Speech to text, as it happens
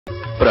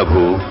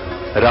प्रभु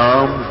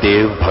राम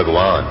देव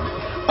भगवान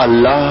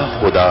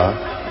अल्लाह खुदा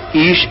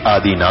ईश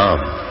आदि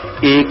नाम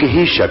एक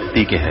ही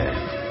शक्ति के हैं।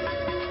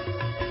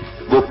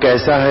 वो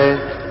कैसा है,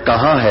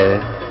 कहां है,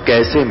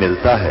 कैसे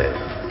मिलता है,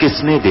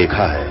 किसने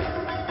देखा है?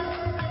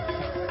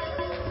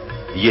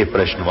 ये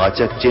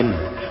प्रश्नवाचक चिन्ह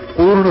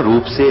पूर्ण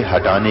रूप से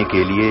हटाने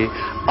के लिए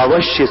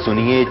अवश्य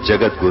सुनिए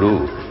जगत गुरु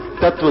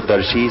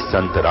तत्वदर्शी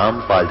संत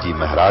रामपाल जी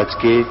महाराज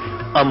के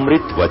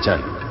अमृत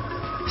वचन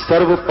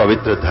सर्व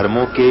पवित्र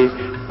धर्मों के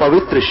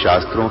पवित्र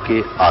शास्त्रों के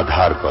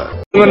आधार पर।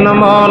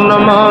 नमो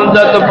नमो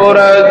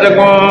दत्तपुरज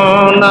को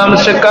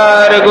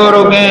नमस्कार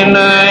गुरु के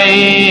नई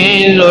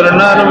जुर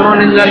नर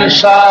मुनि जन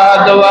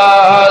साधवा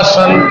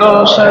संतो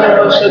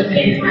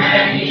सर्वसती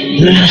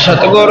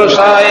सतगुरु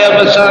साहेब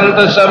संत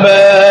सब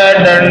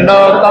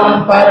दंडोतम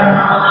पर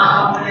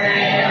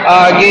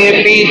आगे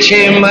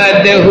पीछे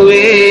मध्य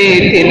हुए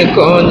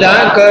तिनको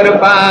जाकर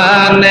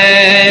पाने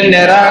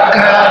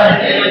निराकार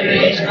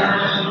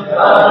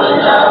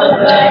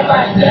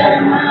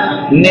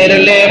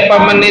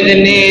निर्लेपम निज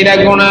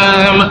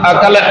नीरगुणम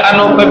अकल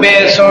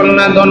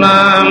अनुपवेशोन्न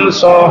दुनाम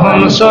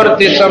सोहम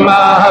सुरति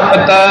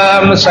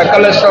समाहपतम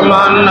सकल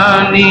समाना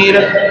नीर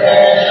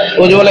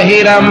उज्ज्वल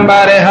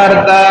हीरंबर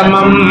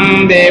हरतमम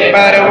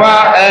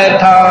बेपरवाह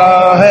था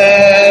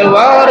है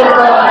वार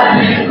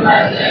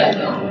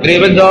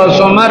ग्रीव जो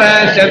सुमर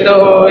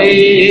सदोई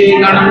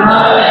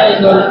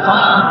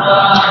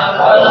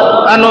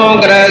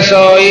अनुग्रह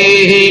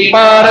सोई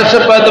पारस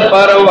पद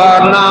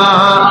परवाना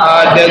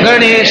आज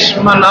गणेश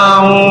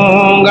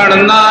मनाऊं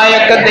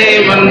गणनायक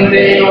देवन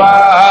देवा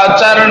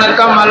चरण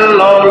कमल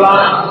लोला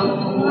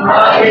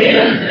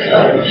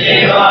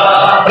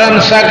ब्रह्म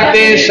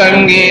शक्ति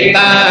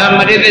संगीतम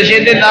हृदय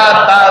सिद्धि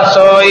दाता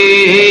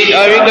सोई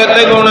अविगत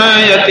गुण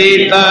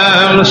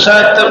यतीतम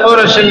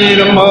सत्पुरुष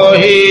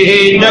निर्मोही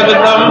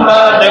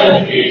जगदम्बा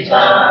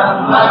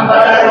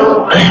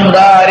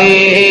जगदारी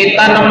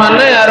तन मन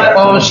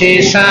अर्पों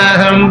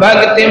शीशम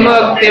भक्ति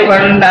मुक्ति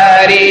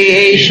भंडारी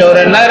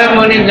ईश्वर नर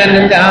मुनि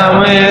जन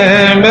जाम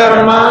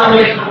ब्रह्मा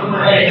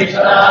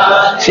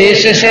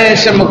शेष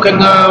शेष मुख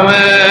गाँव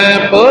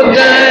पूज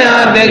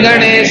आदि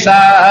गणेशा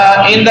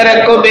इंद्र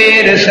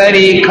कुबेर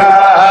सरीखा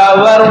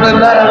वरुण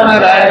धर्म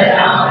राय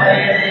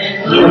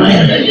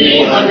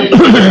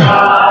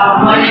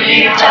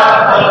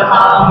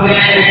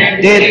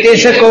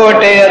 33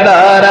 कोटे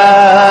अदारा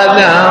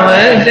जाम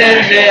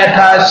जैसे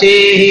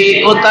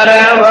 88 उतर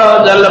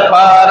जल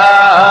पारा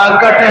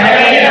कट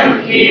है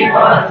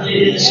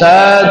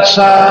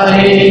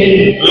सत्साही।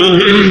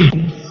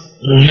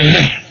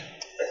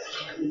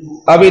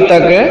 अभी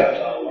तक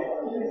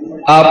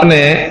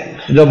आपने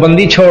जो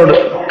बंदी छोड़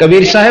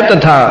कबीर साहब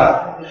तथा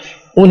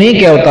उन्हीं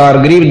के अवतार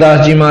गरीबदास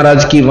जी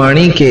महाराज की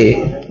वाणी के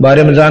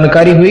बारे में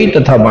जानकारी हुई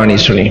तथा वाणी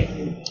सुनी।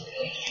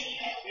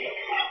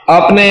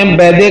 आपने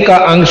वैदे का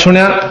अंग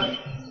सुना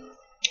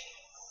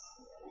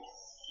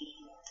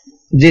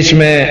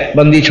जिसमें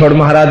बंदी छोड़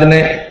महाराज ने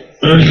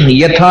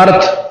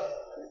यथार्थ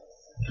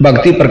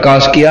भक्ति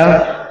प्रकाश किया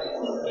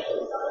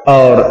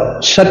और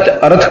सत्य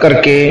अर्थ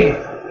करके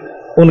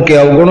उनके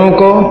अवगुणों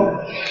को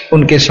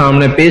उनके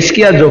सामने पेश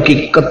किया जो कि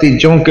कति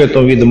चौंके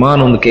तो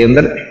विद्यमान उनके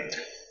अंदर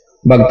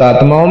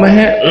भक्तात्माओं में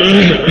है।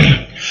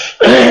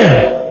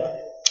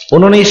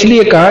 उन्होंने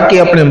इसलिए कहा कि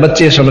अपने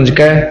बच्चे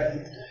समझकर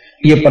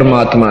ये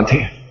परमात्मा थे,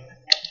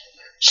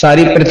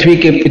 सारी पृथ्वी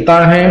के पिता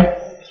हैं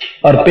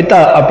और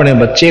पिता अपने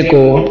बच्चे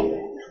को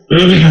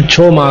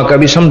 6 माह का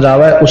भी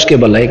समझावा है उसके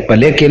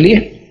भले के लिए।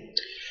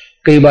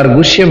 कई बार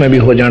गुस्से में भी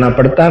हो जाना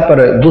पड़ता है पर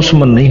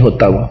दुश्मन नहीं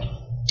होता, वो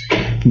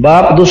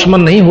बाप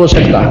दुश्मन नहीं हो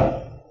सकता।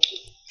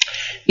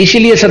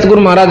 इसीलिए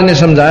सतगुरु महाराज ने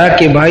समझाया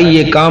कि भाई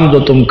ये काम जो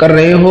तुम कर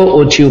रहे हो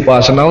ओछी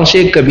उपासनाओं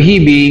से कभी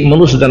भी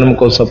मनुष्य जन्म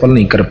को सफल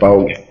नहीं कर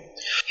पाओगे।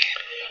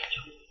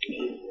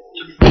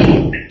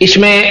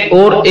 इसमें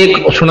और एक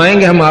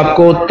सुनाएंगे हम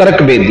आपको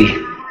तर्क वेदी।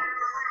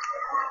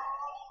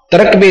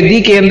 तर्क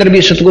वेदी के अंदर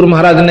भी सतगुरु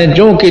महाराज ने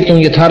जो कि तुम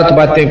यथार्थ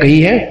बातें कही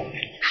है,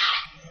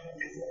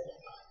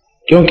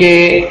 क्योंकि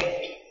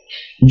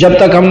जब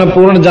तक हमने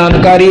पूर्ण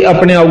जानकारी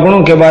अपने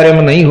अवगुणों के बारे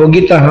में नहीं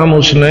होगी तो हम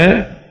उसने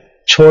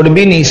छोड़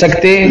भी नहीं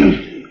सकते,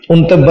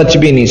 उन तक बच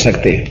भी नहीं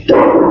सकते।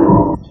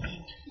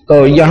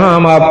 तो यहां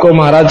हम आपको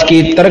महाराज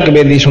की तर्क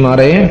वेदी सुना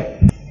रहे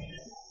हैं।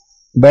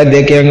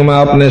 वैद्य के अंग में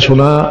आपने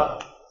सुना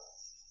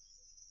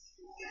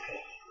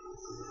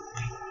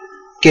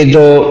कि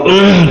जो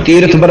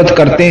तीर्थ व्रत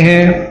करते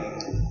हैं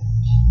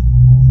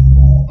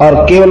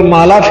और केवल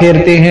माला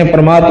फेरते हैं,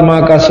 परमात्मा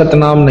का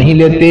सतनाम नहीं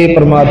लेते,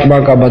 परमात्मा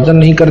का भजन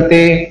नहीं करते,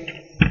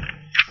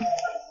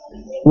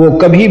 वो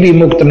कभी भी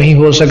मुक्त नहीं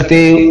हो सकते,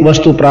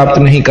 वस्तु प्राप्त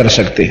नहीं कर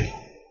सकते।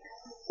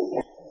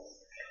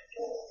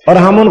 और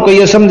हम उनको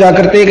ये समझा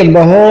करते कि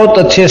बहुत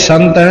अच्छे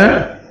संत हैं,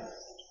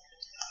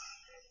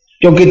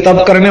 क्योंकि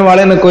तप करने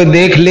वाले ने कोई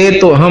देख ले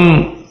तो हम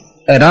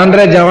हैरान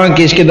रह जावा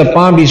कि इसके तो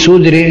पांव भी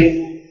सूझ रहे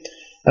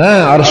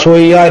हैं और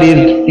सोई यार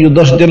ये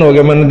 10 दिन हो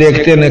गए मैंने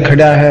देखते ने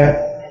खड़ा है।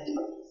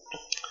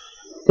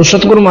 तो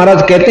सतगुरु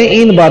महाराज कहते हैं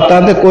इन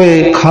बातों से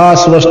कोई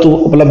खास वस्तु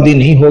उपलब्धि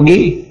नहीं होगी।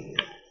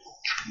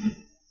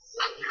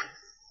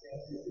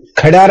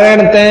 खड़ा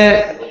रहते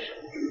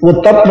वो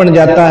तप बन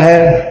जाता है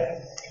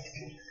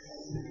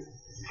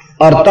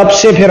और तप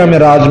से फिर हमें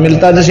राज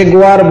मिलता है। जैसे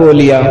गुआर बो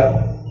लिया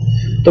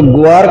तो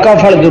गुआर का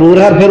फल जरूर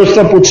है, फिर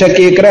उससे पूछे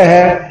कि एक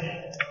है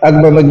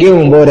अकबर मैं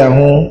गेहूं बो रहा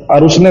हूं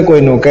और उसने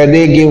कोई नो कह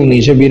दे गेहूं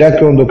नहीं से बीरा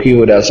क्यों दुखी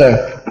हो रहा है,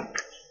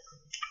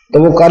 तो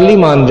वो काली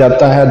मान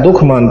जाता है,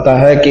 दुख मानता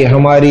है कि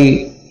हमारी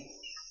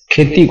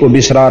खेती को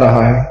बिसरा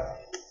रहा है।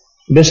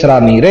 बिसरा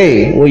नहीं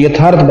रहे, वो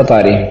यथार्थ बता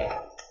रहे।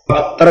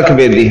 तर्क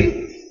वेदी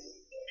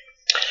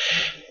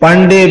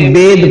पांडे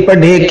वेद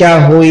पढ़े क्या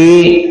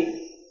होई,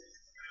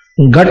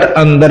 घट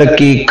अंदर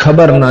की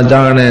खबर न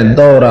जाने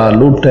दौरा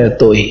लूटे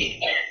तो ही।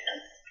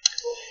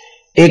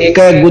 एक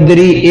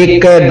गुदरी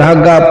एक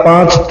धागा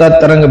पांच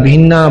तत्रंग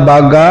भिन्ना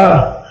बागा,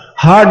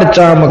 हाड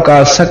चाम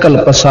का सकल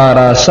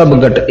पसारा सब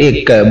गट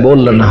एक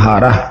बोलन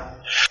हारा।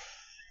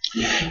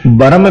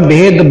 भरम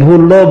भेद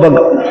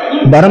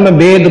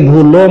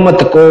भूलो मत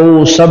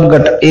को सब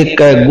गट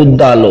एक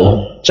गुद्दा लो।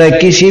 चाहे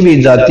किसी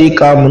भी जाति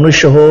का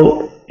मनुष्य हो,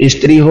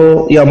 स्त्री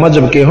हो या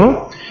मजहब के हो,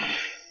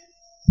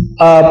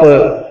 आप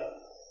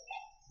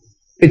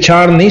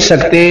पिछाड़ नहीं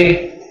सकते।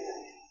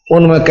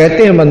 उनमें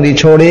कहते हैं बंदी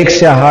छोड़ एक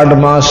से हाड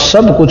मास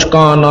सब कुछ,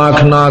 कान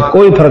आंख नाक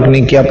कोई फर्क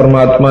नहीं किया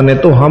परमात्मा ने,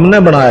 तो हमने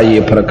बनाया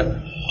ये फर्क।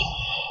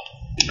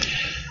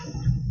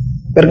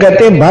 फिर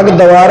कहते हैं भग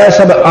दवारा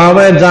सब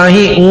आवे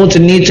जाही, ऊंच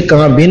नीच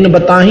कहां भिन्न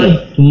बताही।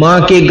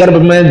 मां के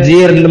गर्भ में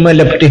जेल में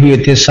लपटे हुए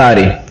थे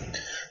सारे,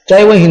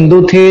 चाहे वो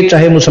हिंदू थे,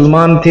 चाहे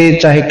मुसलमान थे,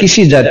 चाहे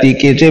किसी जाति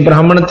के, चाहे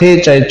ब्राह्मण थे,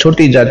 चाहे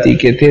छोटी जाति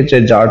के थे,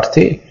 चाहे जाट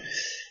थे,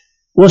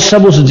 वो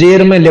सब उस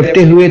जेल में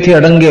लिपटे हुए थे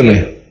अड़ंगे में।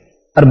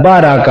 और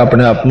बाहर आकर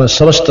अपने आप में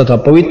स्वस्थ तथा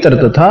पवित्र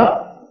तथा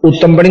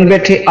उत्तम बन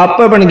बैठे।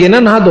 आप बन गए ना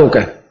नहा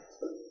धोकर,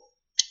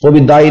 वो भी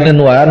दाई ने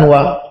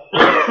नुआ।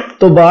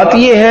 तो बात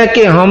यह है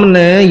कि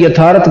हमने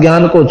यथार्थ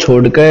ज्ञान को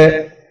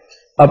छोड़कर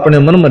अपने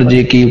मन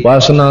मर्जी की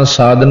उपासना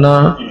साधना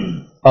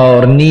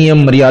और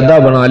नियम मर्यादा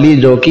बना ली,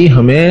 जो कि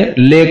हमें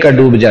लेकर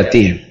डूब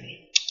जाती है।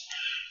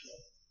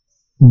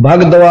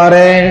 भग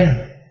द्वारे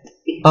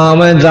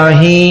आवे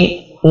जाही,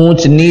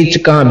 ऊंच नीच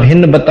कहां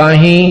भिन्न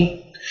बताही।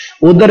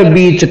 उधर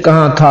बीच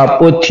कहां था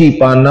पोथी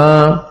पाना,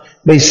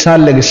 भाई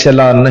सालग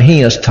सला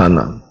नहीं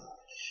अस्थाना।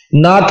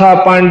 ना था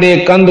पांडे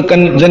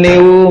कंद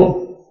जनेऊ,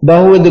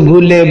 बहुविध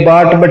भूले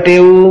बाट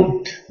बटेऊ।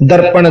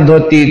 दर्पण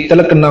धोती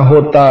तिलक न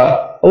होता,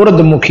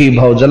 उर्दमुखी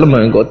भव जल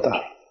में गोता।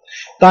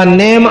 ता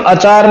नेम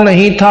आचार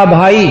नहीं था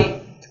भाई,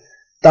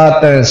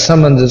 ताते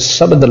समझ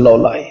शब्द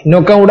लौलाई।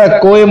 नौका उड़ा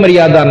कोई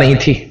मर्यादा नहीं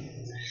थी,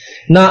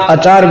 ना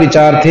आचार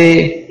विचार थे,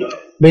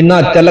 भाई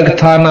ना तिलक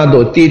था, ना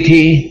धोती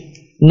थी,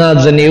 ना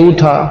जनेऊ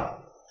था,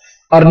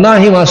 और ना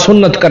ही वहां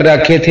सुन्नत कर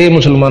रखे थे।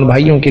 मुसलमान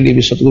भाइयों के लिए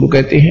भी सतगुरु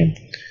कहते हैं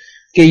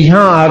कि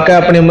यहां आकर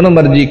अपने मन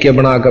मर्जी के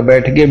बनाकर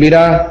बैठ के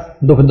बीरा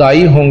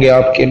दुखदाई होंगे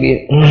आपके लिए।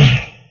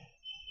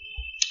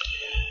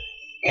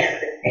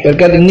 फिर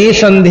कहते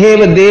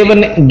निसंदेह देव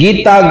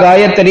गीता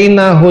गायत्री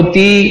ना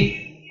होती,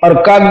 और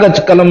कागज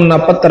कलम ना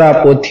पत्रा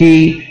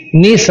पोथी।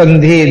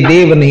 निसंदेह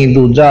देव नहीं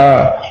दूजा,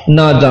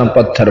 ना जा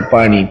पत्थर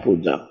पानी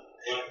पूजा।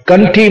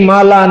 कंठी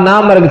माला ना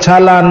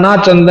मृगछाला, ना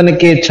चंदन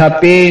के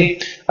छापे।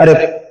 अरे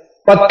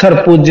पत्थर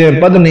पूजे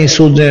पद नहीं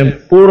सूझे,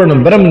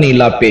 पूर्ण ब्रह्म नहीं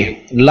लापे।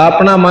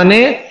 लापना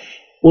माने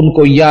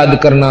उनको याद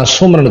करना,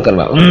 सुमरण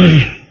करना।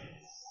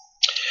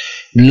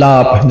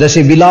 लाप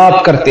जैसे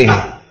विलाप करते हैं।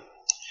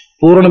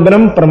 पूर्ण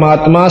ब्रह्म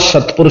परमात्मा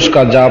सतपुरुष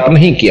का जाप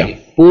नहीं किया,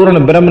 पूर्ण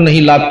ब्रह्म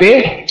नहीं लापे।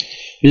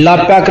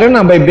 लाप्या करे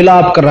ना भाई,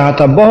 विलाप कर रहा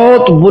था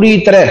बहुत बुरी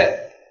तरह,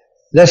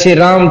 जैसे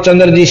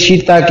रामचंद्र जी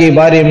सीता के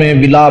बारे में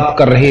विलाप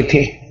कर रहे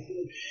थे।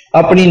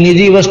 अपनी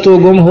निजी वस्तु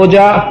गुम हो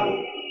जा,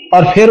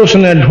 और फिर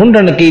उसने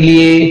ढूंढने के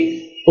लिए,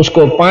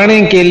 उसको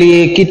पाने के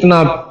लिए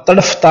कितना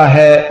तड़फता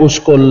है,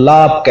 उसको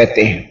लाप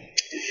कहते हैं।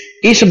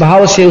 इस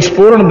भाव से उस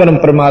पूर्ण ब्रह्म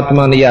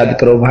परमात्मा ने याद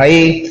करो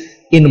भाई।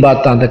 इन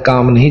बातों से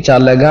काम नहीं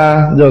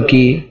चलेगा, जो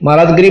कि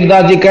महाराज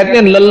गरीबदास जी कहते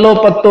हैं, लल्लो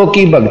पत्तों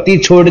की भक्ति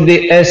छोड़ दे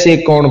ऐसे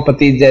कौन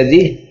पति जय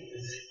जी।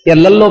 या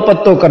लल्लो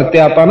पत्तो करते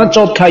आपा ना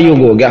चौथा युग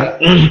हो गया,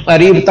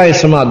 अरीबता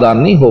समाधान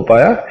नहीं हो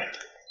पाया,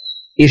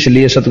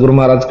 इसलिए सतगुरु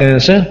महाराज कहने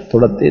से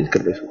थोड़ा तेज कर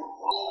दे।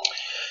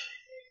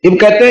 अब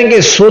कहते हैं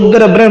कि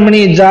शूद्र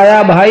ब्रह्मणी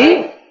जाया भाई,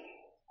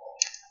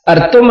 और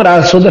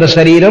तुमरा शूद्र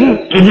शरीरम।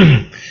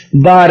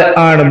 बार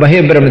आण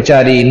बहे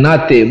ब्रह्मचारी,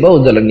 नाते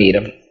बहुदल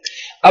नीरम।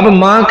 अब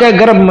मां के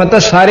गर्भ में तो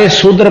सारे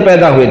शूद्र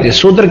पैदा हुए थे।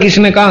 शूद्र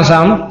किसने कहा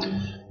साम,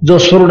 जो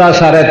सुरडा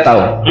सा रहता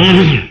हो।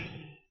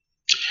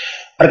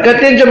 और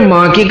कहते हैं जब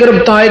मां की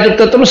गर्भता आए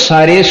तो तुम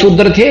सारे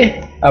शूद्र थे।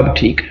 अब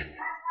ठीक है,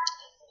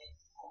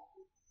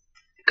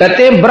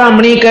 कहते हैं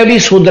ब्राह्मणी का भी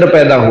शूद्र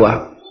पैदा हुआ,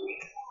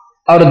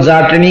 और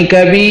जाटनी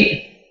का भी,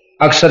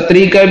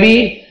 अक्षत्री का भी,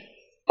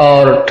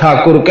 और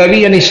ठाकुर का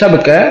भी, यानी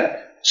सबका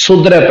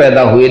शूद्र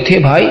पैदा हुए थे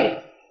भाई।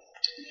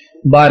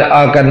 बाहर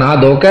आकर नहा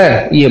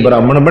धोकर ये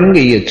ब्राह्मण बन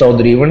गए, ये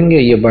चौधरी बन गए,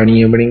 ये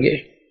बाणिये बन गए।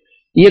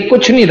 ये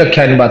कुछ नहीं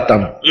रखा इन बातों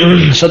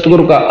में।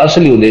 सतगुरु का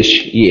असली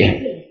उद्देश्य ये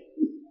है।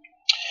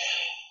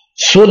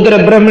 शूद्र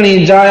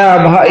ब्रह्मणी जाया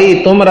भाई,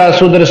 तुमरा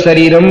शूद्र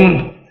शरीरम।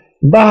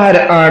 बाहर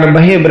आण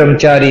बहे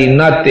ब्रह्मचारी,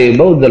 नाते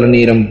बहुदल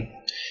नीरम।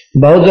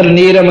 बहुदल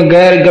नीरम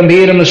गैर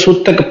गंभीरम,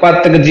 सूतक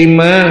पातक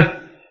जिम।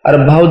 और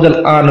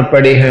भवजल आन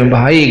पड़े हैं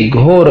भाई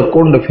घोर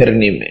कुंड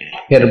फिरनी में,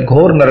 फिर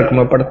घोर नरक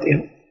में पड़ते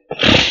हो।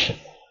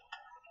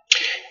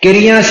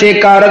 क्रिया से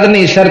कारज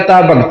नहीं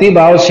सरता भक्ति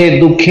भाव से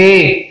दुखे,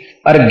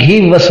 और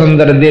घी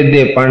वसुंदर दे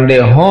दे पांडे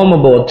होम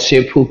बोध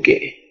से फूके।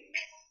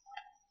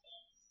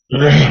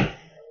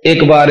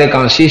 एक बार एक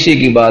आशीषी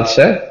की बात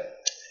से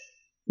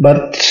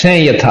बर्त से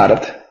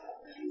यथार्थ।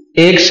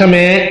 एक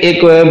समय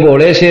एक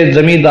भोले से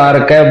जमींदार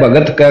का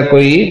भगत का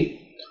कोई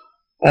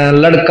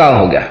लड़का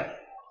हो गया।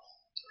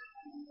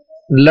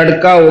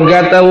 लड़का हो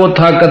गया था, वो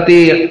था कति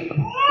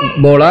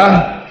बोला।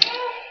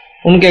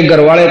 उनके घर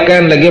वाले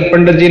कहने लगे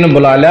पंडित जी ने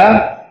बुला लिया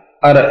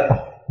और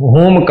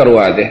होम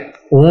करवा दे।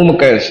 होम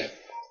कैसे?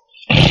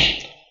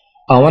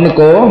 हवन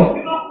को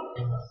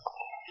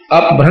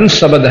अपभ्रंश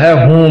शब्द है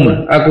होम,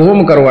 एक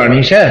होम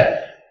करवानी से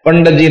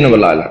पंडित जी ने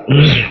बुला लिया।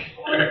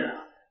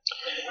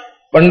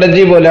 पंडित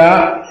जी बोला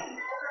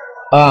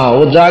हाँ,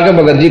 वो जाके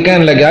भगत जी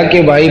कहने लगा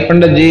कि भाई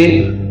पंडित जी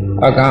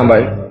कहाँ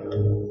भाई,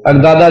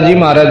 अब दादाजी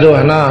महाराज जो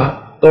है ना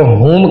तो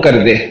होम कर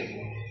दे।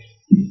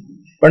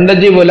 पंडित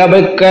जी बोला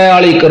भाई कै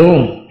आड़ी करूं?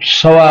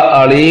 1.25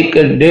 आड़ी,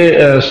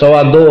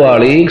 2.25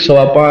 आड़ी,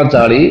 5.25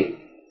 आड़ी।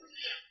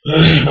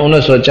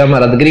 उन्होंने सोचा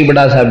महाराज गरीब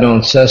बड़ा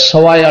साहब से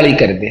 1.25 आड़ी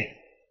कर दे।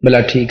 बोला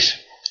ठीक से।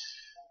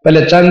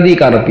 पहले चांदी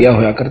का रुपया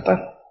होया करता।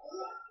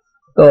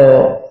 तो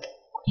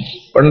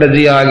पंडित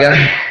जी आ गया,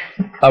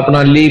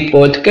 अपना लीप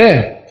पोछ के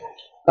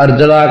और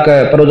जला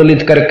के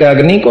प्रज्वलित करके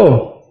अग्नि को,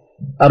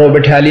 और वो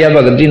बिठा लिया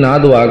भगत जी नहा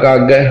धोआ का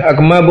आगे। अक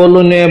मैं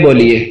बोलू ने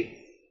बोलिए।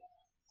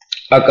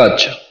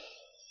 अच्छा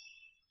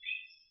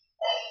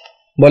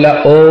बोला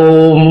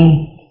ओम,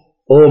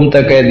 ओम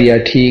तो कह दिया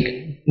ठीक।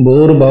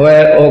 भूर भवै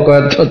ओ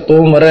कह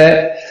तो मरे,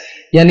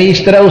 यानी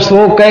इस तरह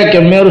उसको कह के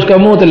मैं और उसका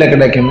मुंह तो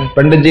लकड़ा के मैं।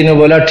 पंडित जी ने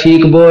बोला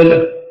ठीक बोल।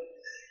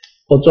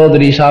 वो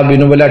चौधरी साहब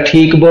ने बोला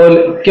ठीक बोल।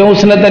 क्यों?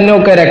 उसने तो न्यो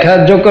कह रखा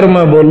जो कर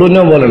मैं बोलू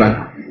न्यो बोलना।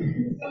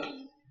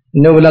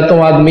 ने बोला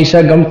तुम आदमी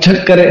से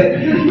गमचक करे,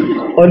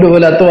 और ने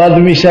बोला तुम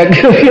आदमी से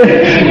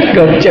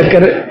गमचक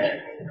करे।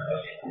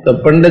 तो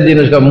पंडित जी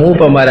ने उसका मुंह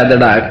पर मारा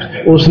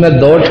दड़ाक। उसने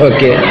 2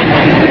 ठोके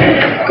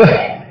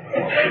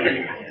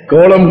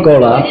कोड़म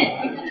कोड़ा।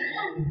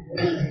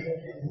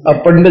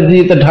 अब पंडित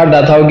जी तो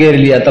ठाडा था, वो घेर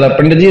लिया तला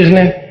पंडित जी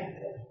उसने।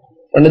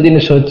 पंडित जी ने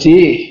सोची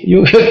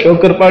यू क्यों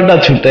कर पाडा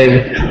छूटे।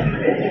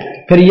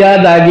 फिर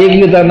याद आ गई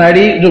कि तो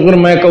नाड़ी जो कर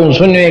मैं कहूं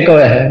सुनिए कहो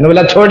है। ने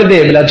बोला छोड़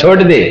दे। बोला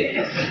छोड़ दे।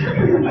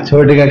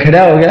 छोड़ के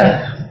खड़ा हो गया।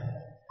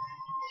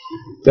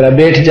 तेरा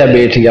बैठ जा।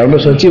 बैठ गया।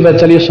 उन्होंने सोची बस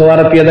चलिए 100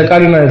 रुपया तो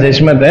काटना है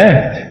इसमें तो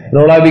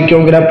रोड़ा भी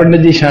क्यों करा।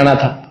 पंडित जी शाना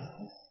था,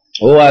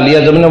 वो आ लिया।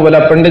 जब ने बोला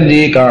पंडित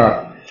जी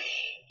कहा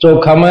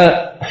चोखा में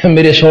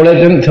मेरे 16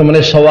 दिन थे,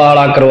 मैंने 1.25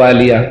 आड़ा करवा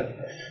लिया।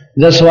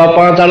 जब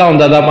 5.25 आड़ा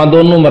होता था आप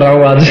दोनों मरा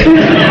आज।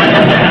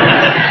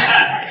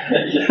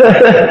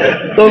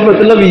 तो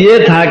मतलब ये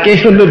था कि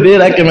उन्होंने दे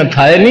रहा कि मैं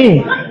था नहीं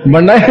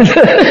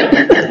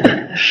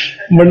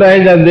बनाए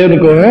जाते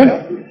उनको है।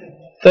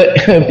 तो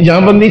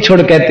यहां बंदी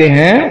छोड़ कहते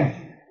हैं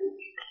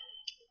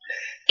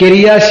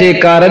क्रिया से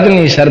कारज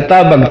नहीं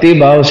सरता भक्ति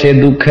भाव से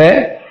दुख है,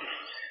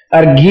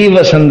 और घी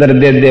वसंदर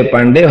दे दे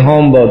पांडे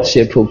होम बहुत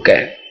से फूक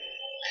है।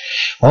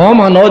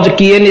 होम अनोज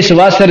किए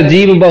निस्वासर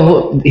जीव बहु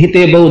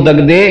हिते बहु दग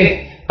दे,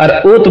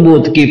 और ऊत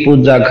बूत की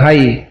पूजा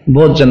खाई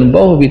भोजन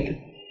बहुवित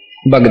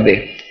बग दे।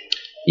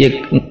 ये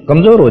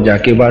कमजोर हो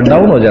जाके बाद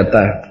डाउन हो जाता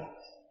है।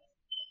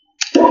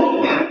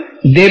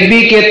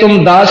 देवी के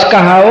तुम दास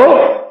कहाओ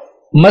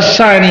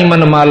मस्साणी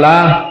मनमाला,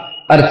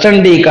 और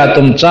चंडी का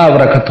तुम चाव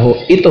रखत हो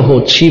इत हो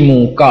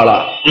छीमू काला।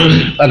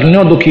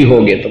 अग्नियों दुखी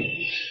होगे तुम।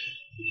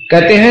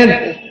 कहते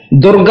हैं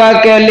दुर्गा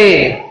कह ले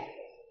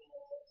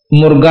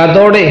मुर्गा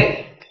दौड़े,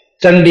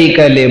 चंडी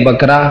कह ले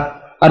बकरा,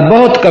 और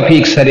बहुत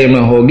कफीक सरे में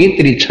होगी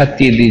तेरी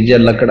छत्ती दीजिए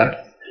लकड़ा।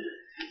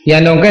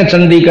 यानी कहें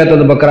चंडी का तो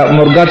बकरा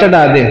मुर्गा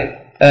चढ़ा दे,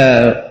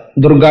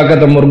 दुर्गा का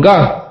तो मुर्गा,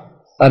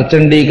 और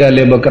चंडी कह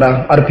ले बकरा।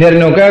 और फिर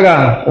नो कहेगा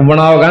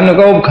बनाओगा नो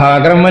कहो खा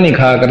कर, मैं नहीं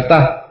खा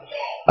करता।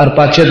 और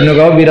पाछे ने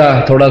कहो बीरा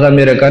थोड़ा सा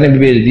मेरे काने भी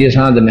भेज दिए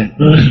सांझ ने।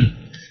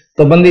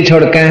 तो बंदी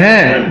छोड़ के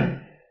हैं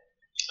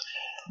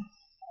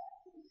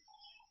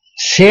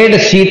सेठ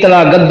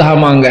शीतला गद्दा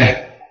मांगे,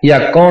 या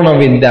कौन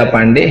विद्या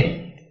पांडे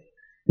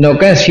नो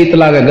कहें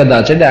शीतला का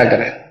गद्दा चढ़ा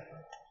करे।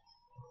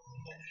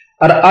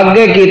 और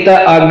आगे की तो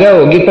आगे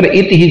होगी पर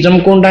इत ही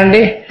जमकूं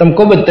डांडे,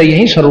 तुमको बता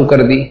यही शुरू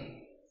कर दी।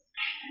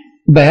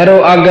 बहरो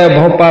आगे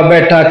भोपा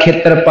बैठा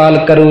खेत्रपाल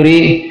करूरी,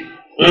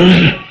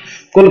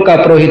 कुल का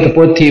पुरोहित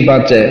पोथी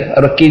बाचे,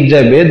 और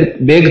कीजे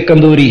बेग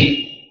कंदूरी।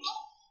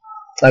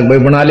 तक भाई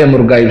बना ले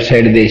मुर्गा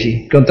साइड देसी,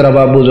 क्यों तेरा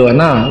बाबू जो है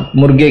ना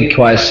मुर्गे की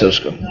ख्वाहिश से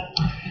उसको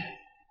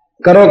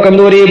करो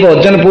कंदूरी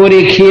भोजन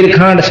पूरी खीर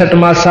खांड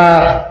सटमासा।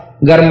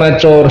 घर में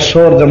चोर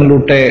शोर जम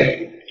लूटे,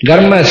 घर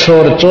में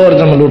शोर चोर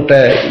जम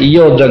लूटे,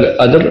 यो जग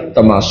अजब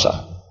तमाशा।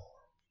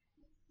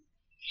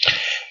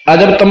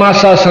 अजब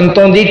तमाशा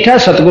संतों दीठा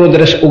सतगुरु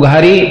दृश्य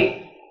उघारी,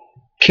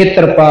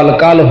 खेत्रपाल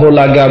काल हो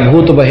लागा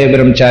भूत बहे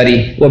ब्रह्मचारी।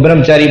 वो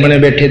ब्रह्मचारी बने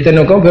बैठे थे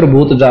नो कहो फिर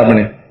भूत जा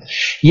बने।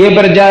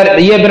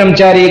 ये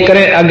ब्रह्मचारी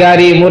करें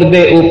अगारी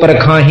मुर्दे ऊपर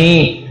खाही,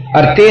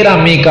 और 13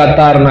 मी का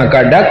तार ना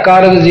काढ़ा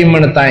कारज जी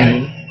मनताही।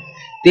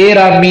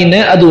 तेरा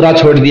महीने अधूरा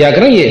छोड़ दिया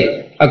करें, ये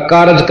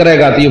कार्य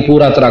करेगा तो ये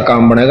पूरा तेरा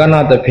काम बनेगा,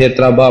 ना तो फिर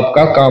तेरा बाप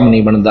का काम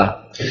नहीं बनता।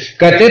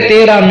 कहते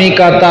तेरा मी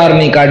का तार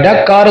नहीं काटा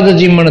कार्य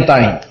जिमनता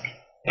ही,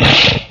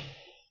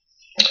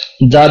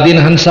 जा दिन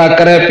हंसा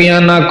करे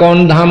पियाना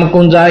कौन धाम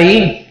कुंजाई,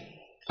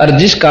 और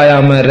जिस काया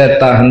में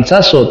रहता हंसा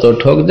सो तो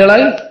ठोक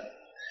जड़ाई।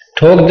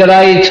 ठोक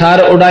जड़ाई छार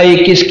उड़ाई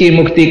किसकी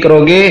मुक्ति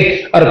करोगे,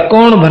 और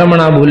कौन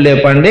भ्रमणा भूले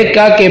पांडे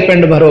क्या के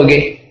पिंड भरोगे।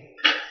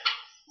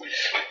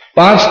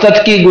 5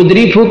 तत्व की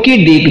गुदरी फूकी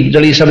डीक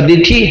जड़ी सर्दी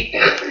थी,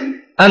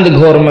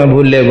 अंधघोर में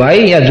भूले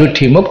भाई या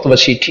झूठी मुक्त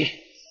वसी थी।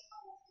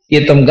 ये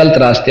तुम गलत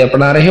रास्ते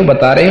अपना रहे हो,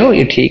 बता रहे हो,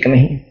 ये ठीक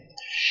नहीं।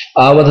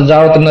 आवत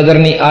जावत नजर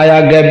नहीं आया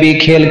गैबी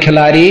खेल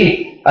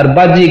खिलारी, और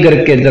बाजीगर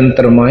के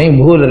जंतर माई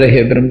भूल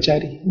रहे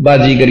ब्रह्मचारी।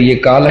 बाजीगर ये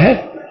काल है।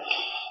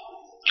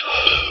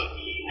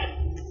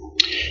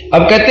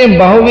 अब कहते हैं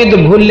बहुविध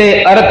भूले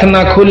अर्थ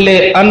ना खुले,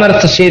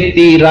 अनर्थ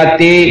सेती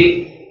राते,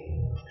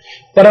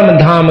 परम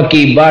धाम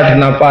की बाट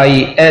ना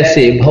पाई,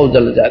 ऐसे भव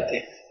जल जाते।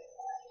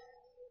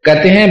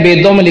 कहते हैं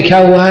वेदों में लिखा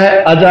हुआ है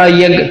अजा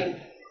यज्ञ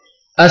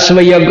अश्व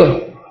यज्ञ,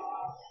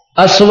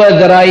 अश्व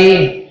जराई,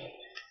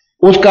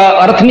 उसका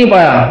अर्थ नहीं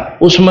पाया।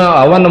 उसमें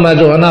हवन में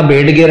जो है ना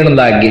भेड़ गिरने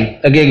लग गई,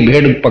 अगे एक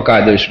भेड़ पका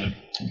दो, इसमें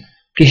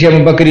किसी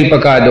में बकरी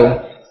पका दो,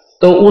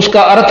 तो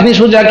उसका अर्थ नहीं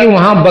सूझा कि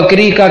वहां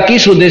बकरी का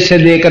किस उद्देश्य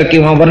दे करके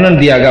वहां वर्णन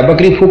दिया गया।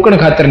 बकरी फूकण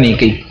खातिर नहीं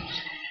की।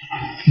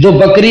 जो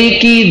बकरी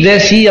की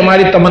जैसी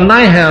हमारी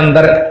तमन्नाएं हैं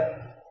अंदर,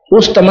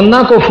 उस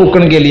तमन्ना को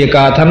फूकण के लिए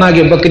कहा था, ना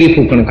कि बकरी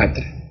फूकण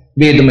खातिर।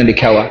 वेद में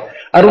लिखा हुआ।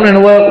 और उन्होंने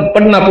वो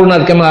पढ़ना पूर्णा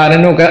के मारे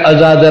कहा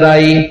अजा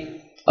जराई,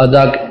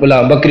 अजा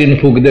बोला बकरी ने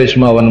फूक दो,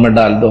 इसमें हवन में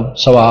डाल दो,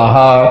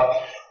 स्वाहा।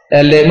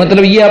 पहले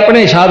मतलब ये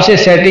अपने हिसाब से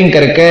सेटिंग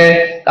करके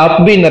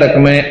आप भी नरक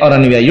में और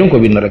अनुयायियों को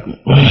भी नरक में।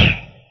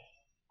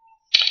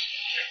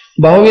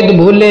 बहुविध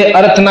भूले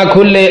अर्थ ना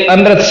खुले,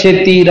 अनृत से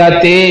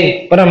तीराते,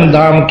 परम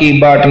धाम की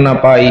बाट ना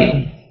पाई,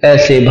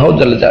 ऐसे भव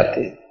जल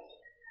जाते।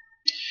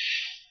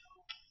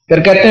 फिर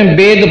कहते हैं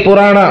वेद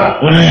पुराणा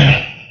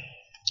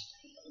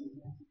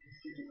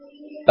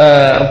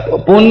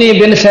पुण्य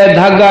बिन से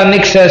धागा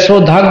निकसे, सो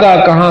धागा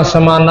कहां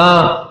समाना,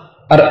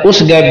 और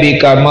उस गैबी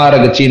का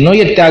मार्ग चीनो,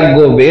 ये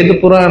त्यागो वेद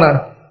पुराणा।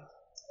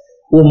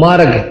 वो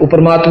मार्ग वो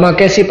परमात्मा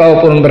कैसे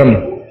पाओ, पूर्ण ब्रह्म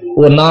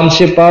वो नाम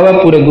से पावे,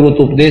 पूरे गुरु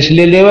तो उपदेश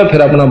ले लेवे,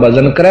 फिर अपना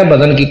भजन करे।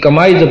 भजन की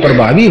कमाई जो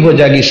प्रभावी हो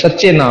जाएगी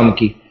सच्चे नाम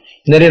की,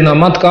 मेरे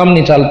नामत काम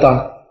नहीं चलता,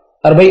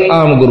 और भाई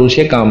आम गुरु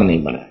से काम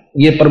नहीं बना।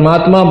 ये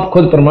परमात्मा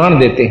खुद प्रमाण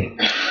देते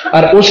हैं।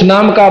 और उस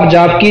नाम का आप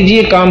जाप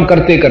कीजिए, काम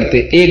करते करते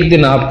एक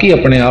दिन आपकी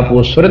अपने आप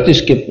वो स्वरत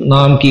इसके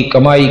नाम की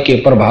कमाई के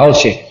प्रभाव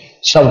से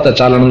सब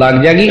चालन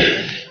लग जाएगी।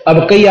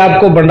 अब कई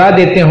आपको बंडा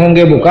देते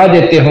होंगे, बुका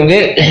देते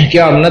होंगे,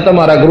 क्या हमने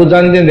तुम्हारा गुरु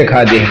जान दे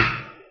दिखा दे।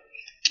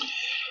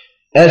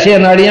 ऐसे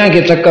अनाड़ियां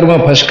के चक्कर में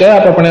फंस के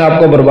आप अपने आप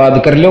को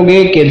बर्बाद कर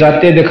लोगे कि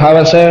जाते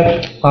दिखावा से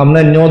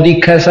हमने न्यो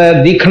दिखा से।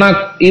 दिखना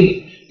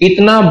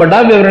इतना बड़ा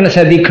विवरण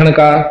से दिखण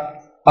का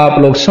आप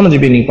लोग समझ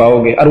भी नहीं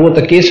पाओगे, और वो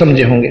तो के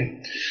समझे होंगे।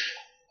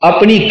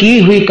 अपनी की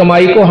हुई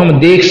कमाई को हम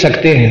देख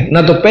सकते हैं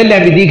ना, तो पहले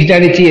भी दिख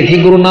जानी चाहिए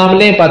थी। गुरु नाम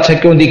ले पाछा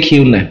क्यों दिखी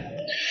उन्हें।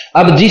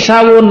 अब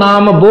जिसा वो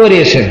नाम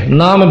बोरे से,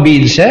 नाम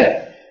बीज से,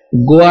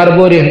 गुआर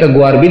बोरे हैं तो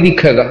गुआर भी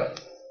दिखेगा,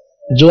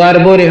 ज्वार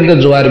बोरे हैं तो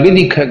ज्वार भी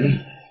दिखेगी,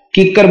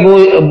 किकर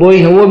बोई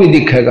है वो भी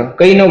दिखेगा।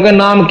 कई लोग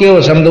नाम के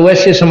हो समझ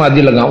वैसे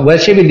समाधि लगाओ,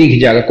 वैसे भी दिख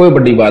जाएगा, कोई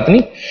बड़ी बात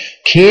नहीं।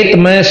 खेत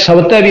में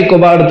सबते भी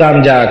कुबाड़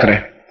जान जाया करे,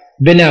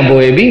 बिना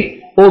बोए भी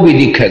वो भी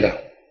दिखेगा।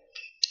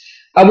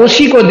 अब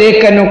उसी को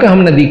देख कर कि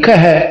हमने दिखा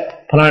है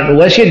फलान,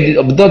 वैसे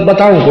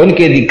बताऊं कौन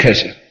के दिखे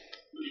से,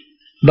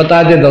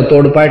 बता दे दो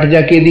तोड़ पाट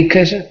जाके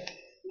दिखे से।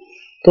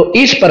 तो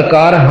इस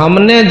प्रकार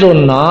हमने जो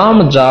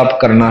नाम जाप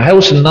करना है,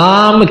 उस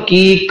नाम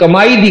की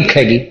कमाई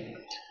दिखेगी।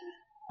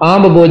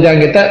 आम बो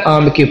जाएंगे तो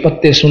आम के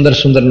पत्ते सुंदर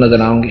सुंदर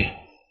नजर आएंगे।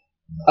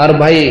 और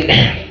भाई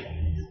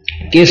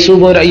केसु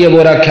बोरा, ये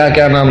बोरा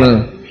क्या नाम है,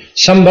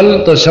 संभल,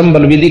 तो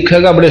संभल भी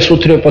दिखेगा, बड़े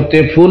सुथरे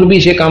पत्ते, फूल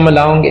भी से काम में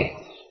लाओगे,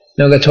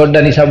 क्योंकि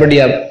छोटा निशा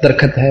बढ़िया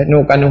दरखत है,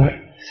 नो का नो है।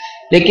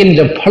 लेकिन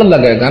जब फल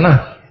लगेगा ना,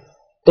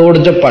 तोड़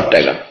जब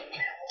पाटेगा,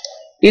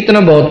 इतना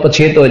बहुत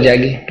पछेत हो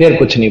जाएगी, फिर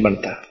कुछ नहीं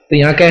बनता। तो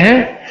यहां क्या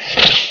है,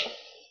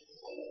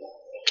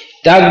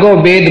 त्यागो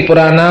वेद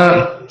पुराना,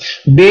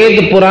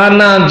 वेद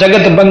पुराना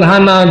जगत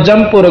बंधाना,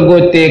 जमपुर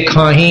गोते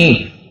खाही।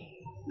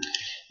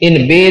 इन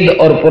वेद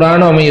और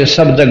पुराणों में ये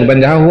सब जग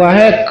बंधा हुआ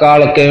है,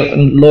 काल के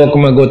लोक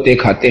में गोते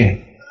खाते हैं,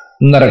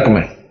 नरक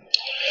में।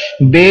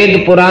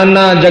 वेद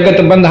पुराना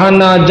जगत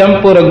बंधाना,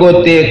 जमपुर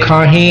गोते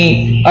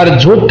खाही, और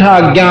झूठा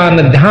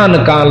ज्ञान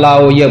ध्यान का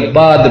लाओ, ये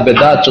बाद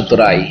बेदा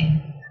चतुराई।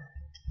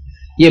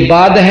 ये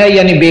बाद है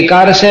यानी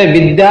बेकार से,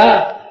 विद्या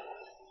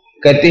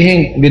कहते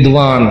हैं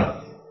विद्वान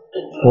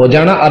हो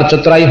जाना, और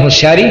चतुराई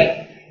होशियारी।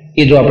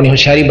 ये जो अपनी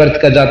होशियारी बरत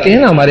कर जाते हैं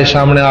ना, हमारे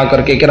सामने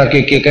आकर के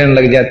कहने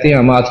लग जाते हैं,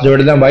 हम हाथ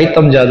जोड़ दें, भाई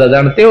तुम ज्यादा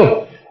जानते हो,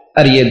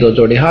 अरे ये दो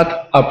जोड़े हाथ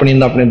अपनी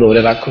न अपने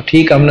दोरे रखो,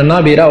 ठीक हमने ना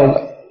बेरा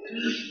होगा।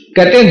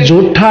 कहते हैं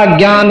झूठा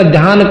ज्ञान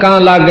ध्यान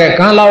कहां लागे,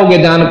 कहां लाओगे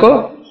ध्यान को,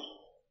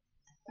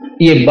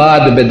 ये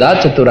बाद बेदा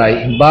चतुराई।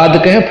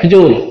 बाद कहे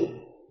फजूल,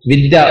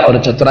 विद्या और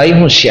चतुराई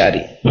होशियारी।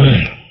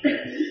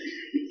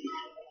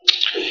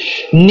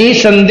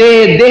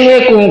 निसंदेह देह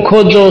को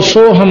खोजो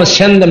सो हम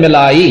छंद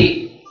मिलाई।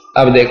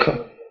 अब देखो,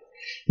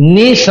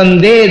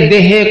 निसंदेह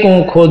देह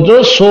को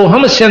खोजो सो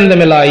हम छंद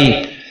मिलाई।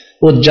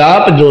 वो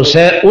जाप जो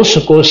है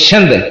उसको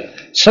छंद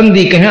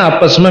संधि कहें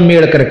आपस में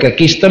मेड़ करके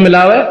किस्त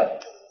मिलावे।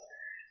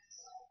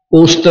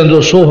 उस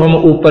जो सोहम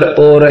ऊपर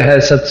और है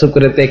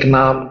सत्सुकृत एक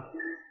नाम,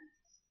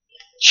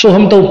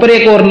 सोहम तो ऊपर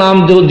एक और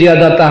नाम जो दिया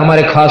जाता है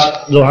हमारे खास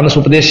जो हंस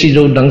उपदेशी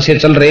जो ढंग से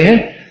चल रहे हैं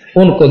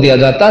उनको दिया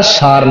जाता है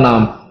सार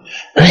नाम।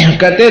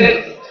 कहते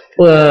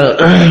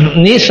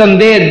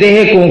निसंदेह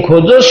देह को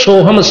खोजो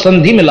सोहम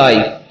संधि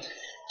मिलाई।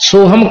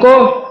 सोहम को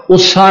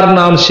उस सार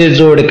नाम से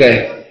जोड़ के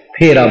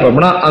फिर आप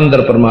अपना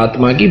अंदर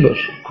परमात्मा की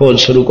खोज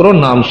शुरू करो,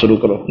 नाम शुरू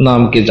करो।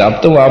 नाम के जाप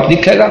तो आप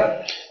दिखेगा,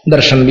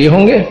 दर्शन भी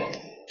होंगे।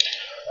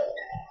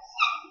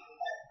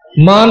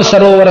 मान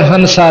सरोवर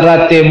हंसा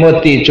राते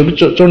मोती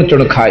चुन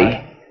चुन खाई।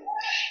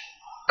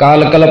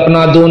 काल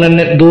कल्पना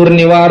दूर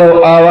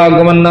निवारो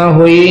आवागमन ना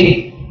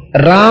हुई।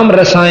 राम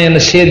रसायन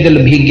से दिल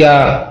भीग्या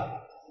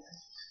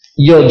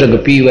यो जग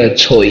पीवे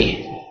छोई।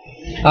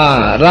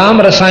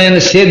 राम रसायन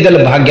से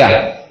दिल भाग्या,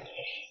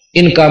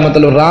 इनका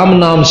मतलब राम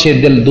नाम से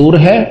दिल दूर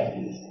है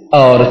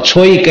और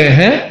छोई के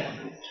हैं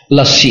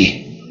लस्सी।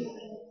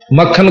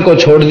 मक्खन को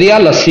छोड़ दिया,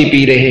 लस्सी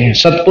पी रहे हैं।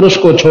 सतपुरुष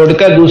को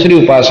छोड़कर दूसरी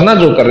उपासना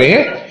जो कर रहे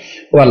हैं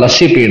वह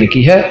लस्सी पीने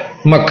की है,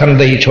 मक्खन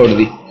दही छोड़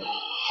दी।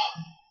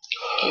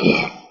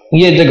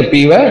 ये जग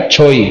पीवे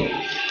छोई।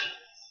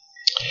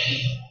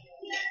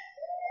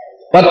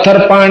 पत्थर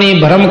पानी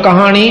भ्रम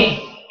कहानी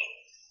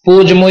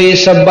पूज मोई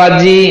सब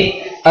बाजी।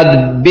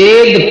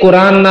 अद्वेद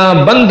कुराना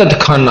बंदत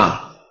खाना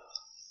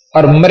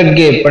और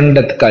मर्गे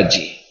पंडित का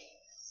जी।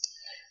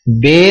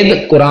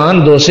 वेद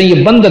कुरान दो से ये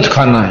बंदत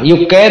खाना है,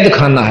 ये कैद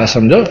खाना है,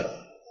 समझो,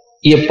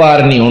 ये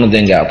पार नहीं होने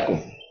देंगे आपको।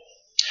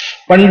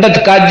 पंडित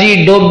काजी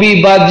डोबी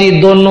बाजी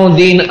दोनों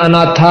दीन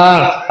अनाथा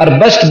और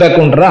बस्त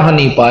बैकुंठ राह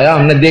नहीं पाया।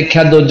 हमने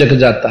देखा दो जग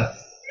जाता।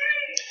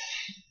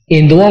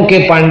 हिंदुओं के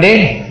पांडे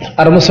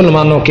और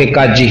मुसलमानों के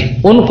काजी,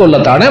 उनको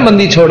लताड़े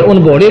बंदी छोड़,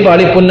 उन बड़ी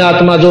बड़ी पुण्य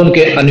आत्मा जो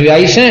उनके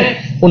अनुयायी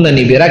हैं उन्हें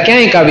नहीं बेरा क्या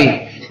है काबी।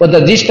 वो तो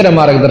जिस तरह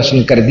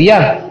मार्गदर्शन कर दिया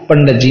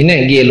पंडित जी ने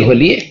गेल हो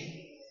लिए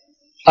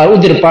और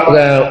उधर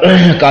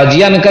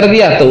काजिया ने कर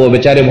दिया तो वो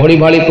बेचारे भोड़ी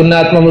भाड़ी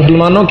पुण्यात्मा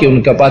मुसलमानों की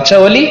उनका पाछा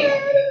वाली,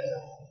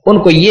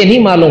 उनको ये नहीं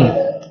मालूम।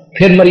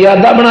 फिर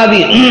मर्यादा बना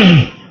दी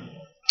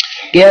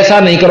कि ऐसा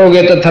नहीं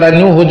करोगे तो थरा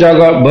न्यू हो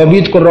जाएगा,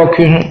 भयभीत को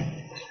रखे हैं।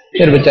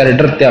 फिर बेचारे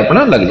डरते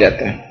अपना लग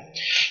जाते हैं।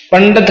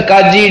 पंडित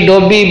काजी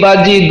डोबी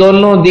बाजी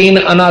दोनों दीन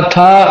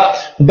अनाथा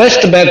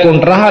बस्त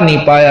बैकुंठ रहा नहीं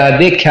पाया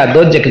देखा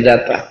दो जग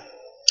जाता।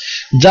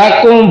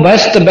 जाको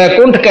बस्त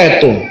बैकुंठ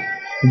कहतो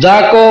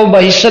जाको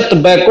बहिष्त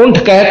बैकुंठ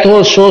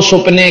कहतो सो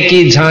सुपने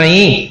की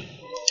झाई।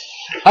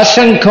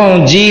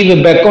 असंख्यों जीव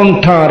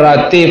बैकुंठा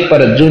राते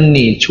पर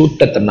जुन्नी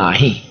छूटत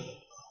नाही।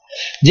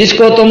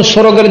 जिसको तुम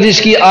स्वर्ग,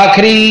 जिसकी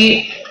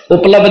आखिरी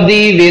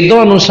उपलब्धि वेदों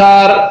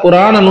अनुसार,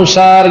 पुराण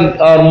अनुसार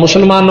और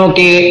मुसलमानों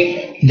के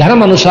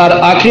धर्म अनुसार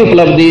आखिरी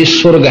उपलब्धि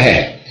स्वर्ग है,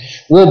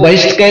 वो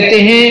बहिष्ट कहते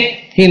हैं,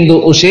 हिंदू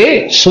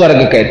उसे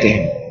स्वर्ग कहते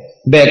हैं,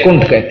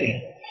 बैकुंठ कहते हैं।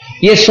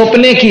 ये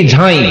सपने की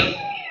झाई,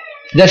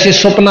 जैसे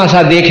सपना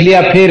सा देख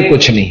लिया फिर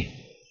कुछ नहीं।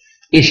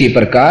 इसी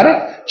प्रकार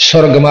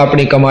स्वर्ग में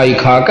अपनी कमाई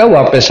खाकर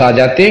वापस आ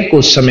जाते हैं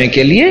कुछ समय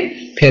के लिए,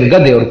 फिर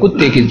गधे और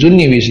कुत्ते की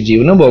जुन्नी भी इस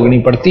जीवन में भोगनी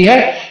पड़ती है।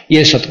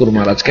 ये सतगुरु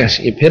महाराज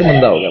कैसे, ये फिर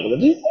मंदा हो गया बोले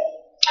जी।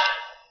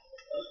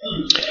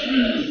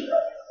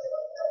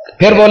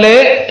 फिर बोले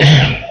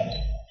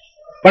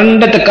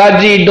पंडित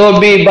काजी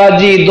डोबी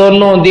बाजी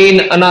दोनों दीन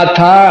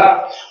अनाथा।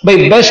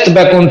 भाई बस्त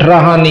बैकुंठ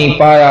रहा नहीं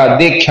पाया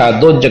देखा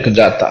दो जग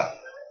जाता।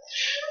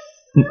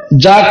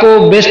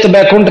 जाको बेस्त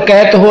बैकुंठ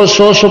कहत हो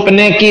सो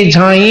सुपने की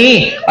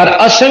झाई। और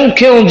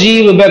असंख्यों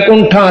जीव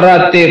बैकुंठा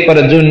राते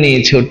पर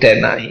जुन्नी छूटे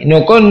नाही।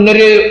 नको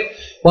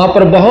वहां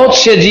पर बहुत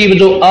से जीव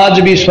जो आज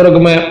भी स्वर्ग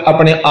में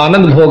अपने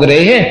आनंद भोग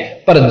रहे हैं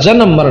पर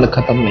जन्म मरण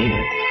खत्म नहीं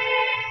होता,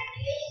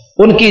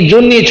 उनकी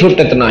जुन्नी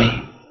छूटत नहीं,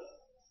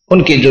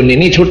 उनकी जुन्नी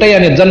नहीं छूटे,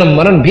 यानी जन्म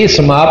मरण भी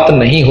समाप्त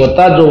नहीं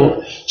होता जो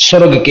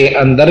स्वर्ग के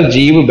अंदर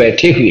जीव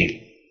बैठे हुए।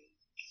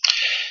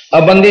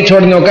 अब बंदी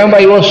छोड़ने को कहें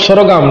भाई वो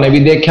स्वर्ग हमने भी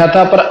देखा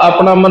था पर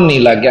अपना मन नहीं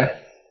लग गया।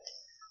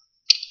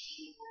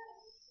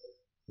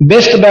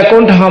 बेस्त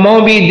बैकुंठ हमो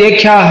भी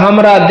देखा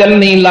हमरा दिल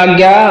नहीं लग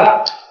गया।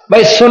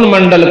 भाई सुन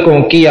मंडल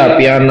को किया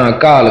पियाना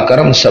काल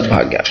कर्म सब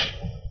भाग्या।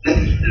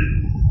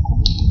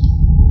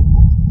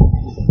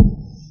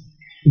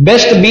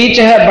 बेस्त बीच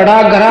है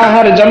बड़ा घरा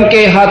हर जम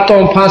के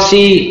हाथों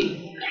फांसी।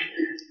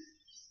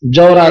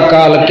 जौरा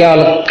काल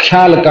क्याल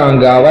ख्याल का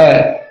गावे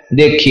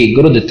देखी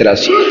गुरुद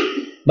तिरासी।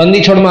 बंदी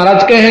छोड़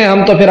महाराज के हैं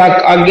हम तो फिर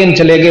आगे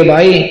चले गए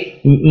भाई।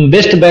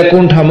 बेस्त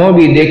बैकुंठ हमो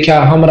भी देखा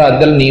हमरा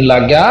दिल नहीं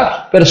लग गया।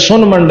 फिर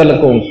सुन मंडल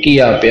को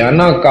किया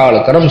पियाना काल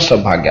कर्म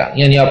सब भाग्या,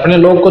 यानी अपने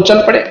लोग को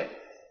चल पड़े।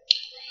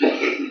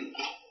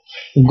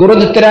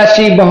 गुरुद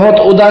तिरासी बहुत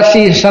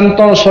उदासी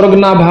संतों स्वर्ग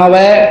ना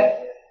भावे।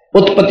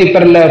 उत्पत्ति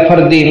प्रलय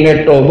फर्दी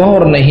लेटो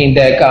बहुर नहीं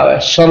देखावे।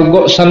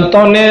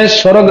 संतों ने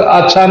स्वर्ग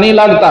अच्छा नहीं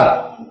लगता,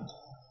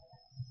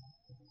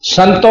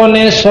 संतों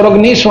ने स्वर्ग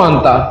नहीं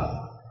स्वानता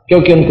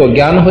क्योंकि उनको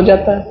ज्ञान हो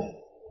जाता है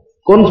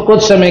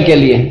कुछ समय के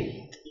लिए।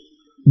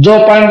 जो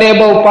पांडे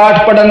बहु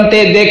पाठ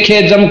पढ़नते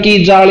देखे जम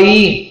की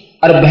जाली,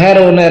 और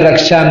भैरव ने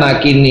रक्षा ना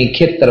कीनी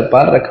खेतर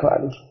पर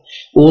रखवाली।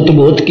 ऊत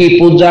भूत की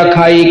पूजा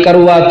खाई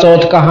करवा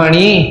चौथ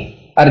कहानी,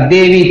 और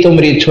देवी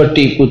तुमरी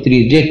छोटी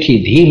पुत्री जेठी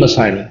धी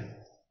मसाणी।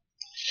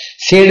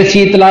 सेठ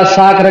शीतला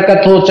साख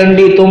रखत हो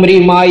चंडी तुमरी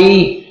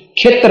माई,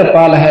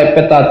 खेत्रपाल है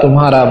पिता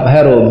तुम्हारा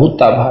भैरव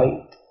भूता भाई।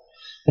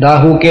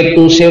 राहु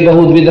केतु से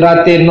बहुत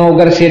विदराते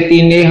नौगर से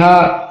तीनेहा,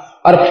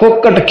 और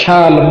फोकट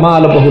ख्याल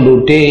माल बहु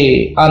लूटे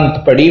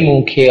अंत पड़ी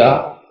मुखिया।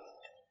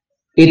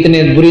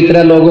 इतने बुरी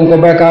तरह लोगों को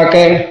बहका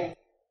के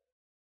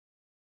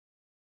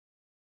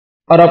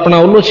और अपना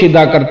उल्लू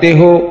सीधा करते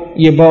हो,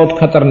 ये बहुत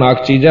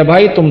खतरनाक चीज है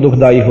भाई, तुम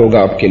दुखदाई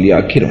होगा आपके लिए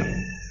आखिर में।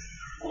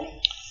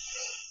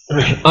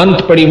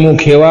 अंत पड़ी मुंह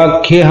खेवा,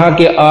 खेहा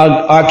के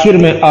आखिर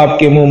में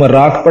आपके मुंह में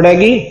राख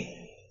पड़ेगी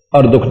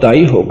और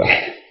दुखदाई होगा।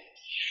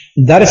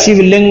 दर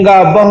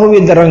शिवलिंगा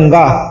बहुविध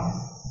रंगा,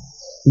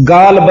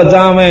 गाल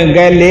बजावे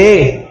गैले,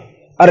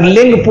 और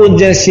लिंग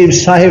पूजे शिव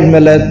साहिब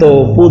मिले तो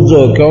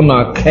पूजो क्यों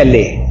ना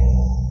खेले।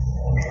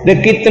 वे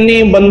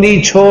कितनी बंदी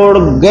छोड़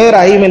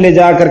गहराई में ले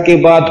जाकर के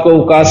बात को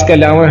उकास के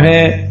लावे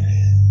हैं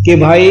कि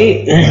भाई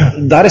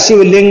दर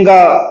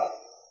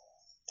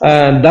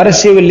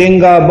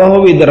शिवलिंगा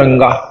बहुविध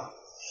रंगा,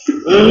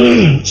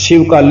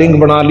 शिव का लिंग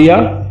बना लिया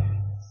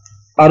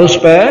और उस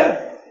पर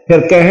फिर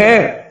कहे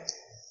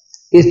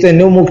इससे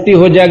न्यू मुक्ति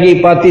हो जाएगी,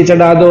 पाती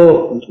चढ़ा दो,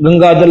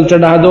 गंगा जल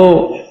चढ़ा दो,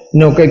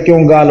 नो के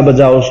क्यों गाल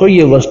बजाओ। सो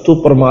ये वस्तु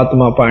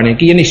परमात्मा पाने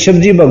की, यानी शिव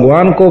जी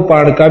भगवान को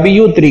पाने का भी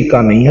यूं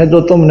तरीका नहीं है जो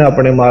तुमने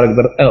अपने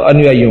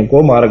अनुयायियों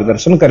को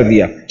मार्गदर्शन कर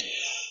दिया।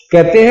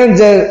 कहते हैं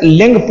जब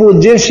लिंग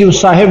पूज्य शिव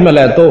साहिब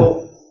मिले तो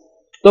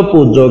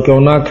पूजो क्यों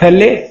ना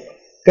खेले।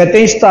 कहते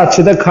हैं इस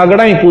अच्छे तक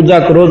खागड़ा ही पूजा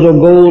करो जो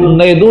गौ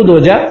नए दूध हो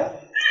जा,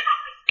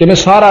 कि मैं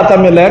सारा था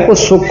मिले कुछ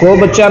सुख हो,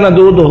 बच्चा ना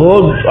दूध हो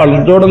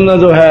और जोड़ना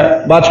जो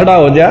है बाछड़ा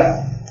हो जा।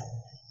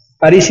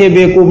 अरे से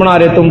बेवकूफ बना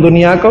रहे तुम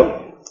दुनिया को।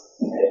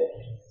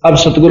 अब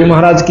सतगुरु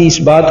महाराज की इस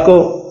बात को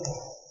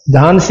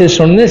ध्यान से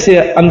सुनने से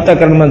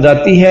अंतःकरण में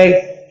जाती है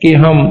कि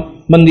हम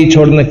मंदिर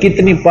छोड़ने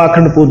कितनी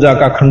पाखंड पूजा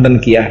का खंडन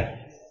किया है,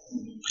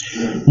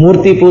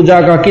 मूर्ति पूजा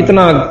का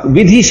कितना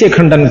विधि से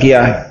खंडन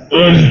किया है।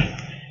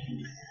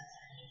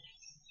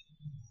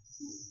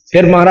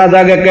 फिर महाराज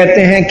आगे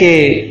कहते हैं कि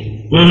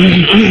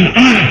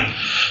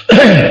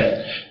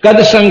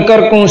कद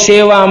शंकर को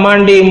सेवा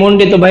मांडी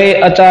मुंडित भय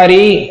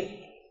अचारी,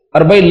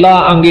 और भाई ला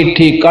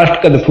अंगीठी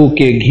काष्ट कद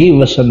फूके घी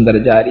वसंदर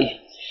जारी।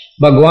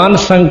 भगवान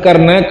शंकर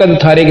ने कद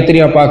थारे की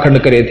त्रिया पाखंड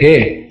करे थे,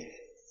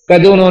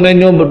 कद उन्होंने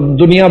जो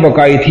दुनिया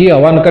बकाई थी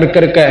हवन कर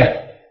करके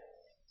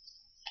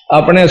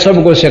अपने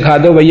सबको सिखा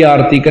दो भैया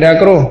आरती कराया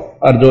करो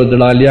और जो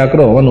जला लिया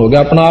करो हवन हो गया,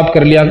 अपना आप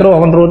कर लिया करो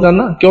हवन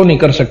रोजाना, क्यों नहीं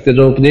कर सकते।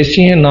 जो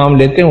उपदेशी हैं नाम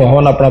लेते हैं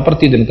हवन अपना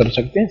प्रतिदिन कर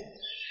सकते हैं।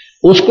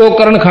 उसको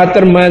करण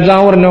खातिर मैं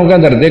जाऊं और न्यों क्या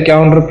दर दे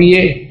 51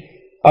 रुपये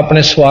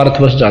अपने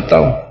स्वार्थ बस जाता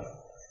हूं,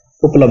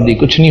 उपलब्धि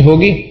कुछ नहीं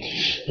होगी।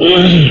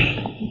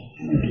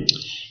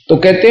 तो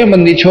कहते हैं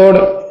बंदी छोड़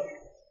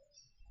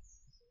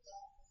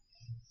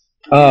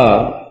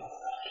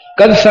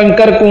कद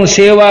शंकर को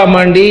सेवा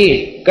मांडी,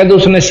 कद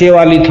उसने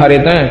सेवा ली थारे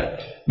तय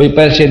भाई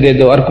पैसे दे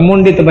दो। और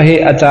मुंडित भय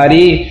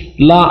अचारी,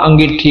 ला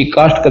अंगीठी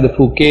काष्ट कद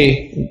फूके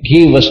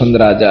घी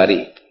वसंदरा जारी।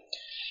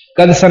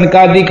 कद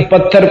सनकादिक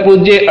पत्थर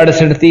पूजे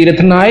 68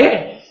 तीर्थ नहाए,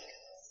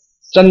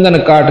 चंदन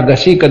काट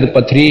घसी कद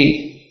पथरी,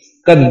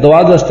 कद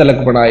 12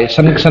 तिलक बनाए।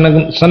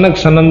 सनक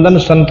सनंदन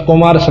संत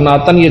कुमार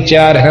सनातन ये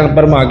 4 हैं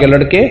ब्रह्मा के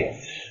लड़के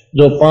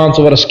जो 5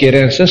 वर्ष के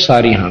रहे से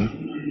सारी हैं।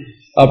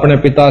 अपने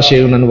पिता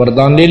से उन्होंने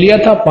वरदान ले लिया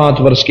था, 5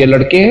 वर्ष के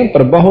लड़के हैं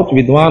पर बहुत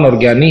विद्वान और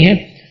ज्ञानी हैं।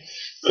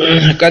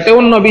 कहते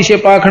उन नबी से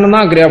पाखंड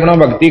ना करे, अपना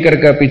भक्ति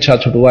करके पीछा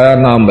छुटवाया,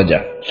 नाम बजा।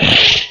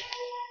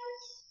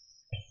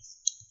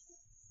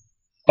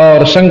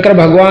 और शंकर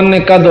भगवान ने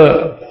कद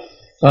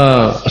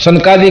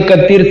सनकादि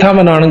कद तीर्था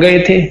मनान गए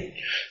थे।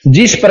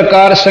 जिस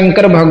प्रकार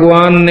शंकर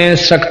भगवान ने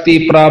शक्ति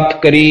प्राप्त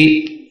करी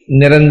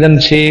निरंजन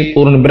से,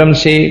 पूर्ण ब्रह्म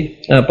से,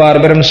 पार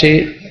ब्रह्म से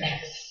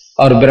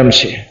और ब्रह्म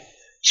से,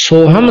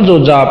 सोहम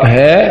जो जाप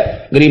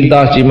है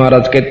गरीबदास जी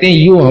महाराज कहते हैं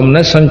यूं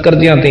हमने शंकर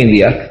जी आते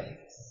दिया।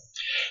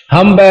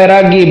 हम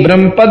बैरागी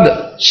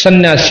ब्रह्मपद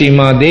सन्यासी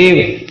महादेव,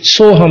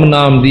 सोहम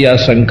नाम दिया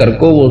शंकर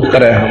को, वो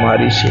करे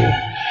हमारी सेवा।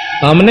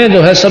 हमने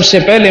जो है सबसे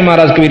पहले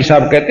महाराज कबीर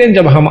साहब कहते हैं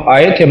जब हम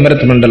आए थे मृत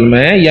मंडल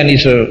में यानी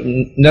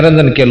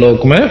निरंजन के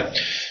लोक में,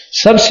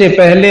 सबसे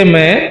पहले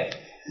मैं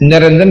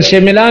निरंजन से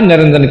मिला,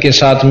 निरंजन के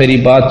साथ मेरी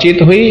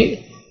बातचीत हुई।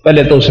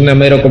 पहले तो उसने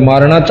मेरे को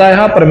मारना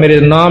चाहा पर मेरे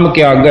नाम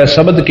के आगे,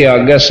 शब्द के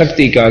आगे,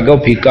 शक्ति के आगे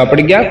फीका पड़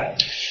गया।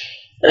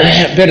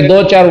 फिर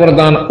 2-4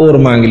 वरदान और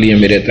मांग लिए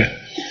मेरे तक।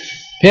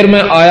 फिर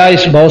मैं आया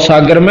इस भव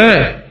सागर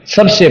में,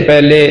 सबसे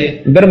पहले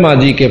ब्रह्मा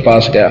जी के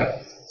पास गया।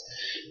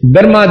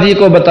 ब्रह्मा जी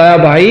को बताया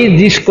भाई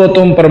जिसको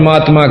तुम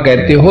परमात्मा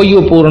कहते हो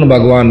ये पूर्ण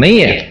भगवान नहीं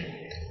है,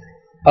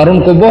 और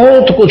उनको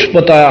बहुत कुछ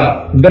बताया।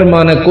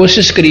 ब्रह्मा ने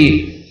कोशिश करी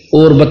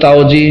और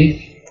बताओ जी,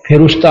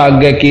 फिर उसका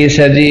आगे केस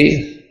है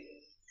जी,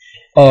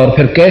 और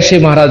फिर कैसे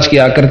महाराज की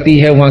आकृति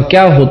है, वहां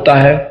क्या होता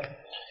है,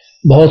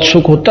 बहुत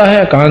सुख होता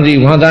है, कहां जी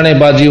वहां जाने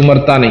बाजी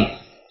उमरता नहीं।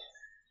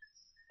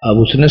 अब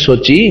उसने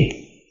सोची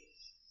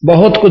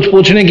बहुत कुछ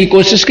पूछने की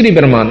कोशिश करी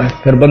ब्रह्मा ने।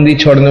 फिर बंदी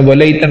छोड़ने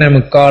बोले, इतने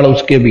में काल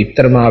उसके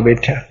भीतर में आ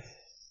बैठा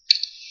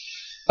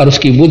और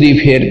उसकी बुद्धि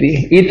फेर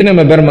दी। इतने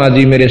में ब्रह्मा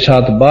जी मेरे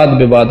साथ वाद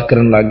विवाद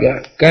करने लग गया।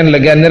 कहने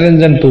लगा,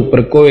 निरंजन तू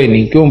पर कोई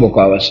नहीं, क्यों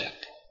बुकावस है।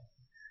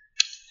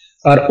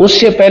 और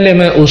उससे पहले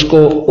मैं उसको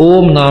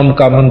ओम नाम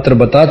का मंत्र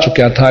बता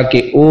चुका था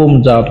कि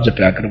ओम जाप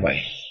जपया करवाई।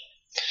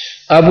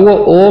 अब वो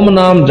ओम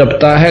नाम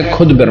जपता है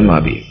खुद ब्रह्मा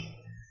भी,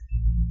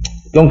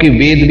 क्योंकि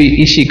वेद भी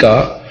इसी का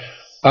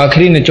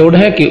आखिरी निचोड़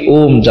है कि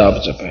ओम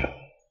जाप जप है।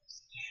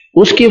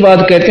 उसके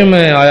बाद कहते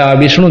मैं आया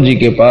विष्णु जी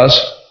के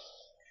पास।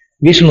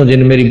 विष्णु जी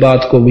ने मेरी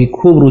बात को भी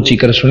खूब रुचि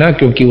कर सुना,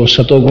 क्योंकि वो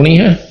सतोगुणी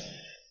है।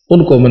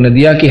 उनको मैंने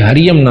दिया कि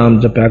हरियम नाम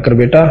जपया कर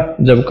बेटा,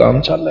 जब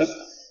काम चलेगा।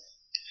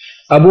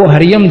 अब वो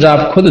हरियम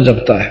जाप खुद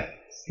जपता है,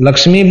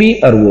 लक्ष्मी भी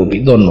और वो भी,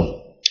 दोनों।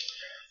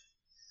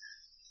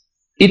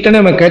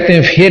 इतने में कहते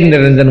हैं फिर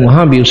निरंजन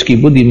वहां भी उसकी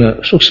बुद्धि में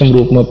सूक्ष्म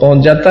रूप में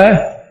पहुंच जाता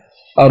है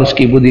और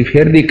उसकी बुद्धि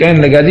फेर दी। कहने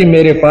लगा, जी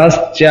मेरे पास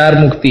 4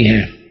 मुक्ति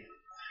हैं,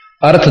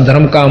 अर्थ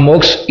धर्म काम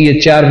मोक्ष, ये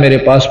 4 मेरे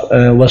पास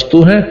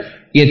वस्तु हैं।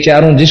 ये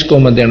चारों जिसको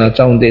मैं देना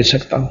चाहूं दे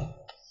सकता हूं,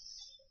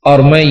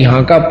 और मैं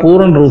यहां का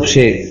पूर्ण रूप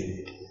से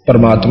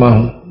परमात्मा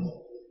हूं,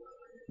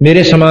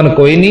 मेरे समान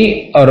कोई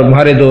नहीं। और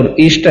हमारे जो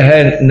इष्ट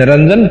है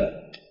निरंजन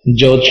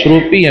ज्योत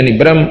स्वरूपी यानी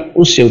ब्रह्म,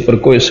 उससे ऊपर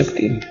कोई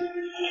शक्ति नहीं।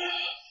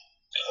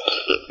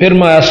 फिर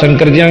मैं आया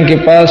शंकर जी के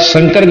पास।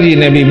 शंकर जी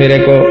ने भी मेरे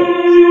को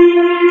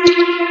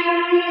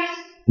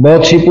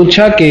बहुत सी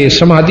पूछा कि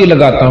समाधि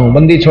लगाता हूं।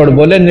 बंदी छोड़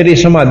बोले, मेरी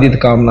समाधि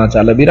काम ना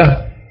चले बीरा,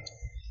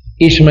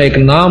 इसमें एक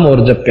नाम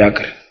और जप्या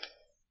कर।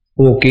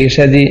 वो केस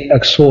है जी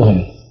अक्षोहम,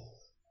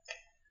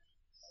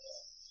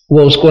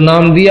 वो उसको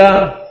नाम दिया।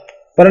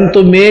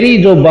 परंतु मेरी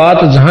जो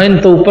बात जहां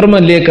तो ऊपर में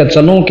लेकर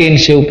चलूं कि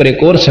इनसे ऊपर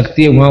एक और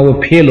शक्ति है, वहां वो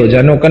फेल हो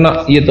जाने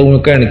कहना, ये तो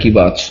कहने की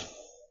बात।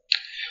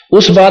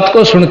 उस बात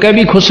को सुनकर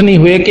भी खुश नहीं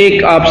हुए कि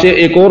आपसे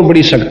एक और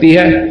बड़ी शक्ति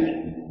है,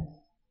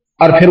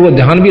 और फिर वो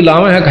ध्यान भी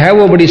लावे है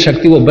वो बड़ी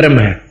शक्ति वो ब्रह्म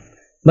है।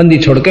 बंदी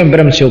छोड़कर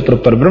ब्रह्म से ऊपर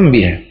पर ब्रह्म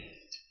भी है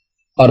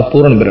और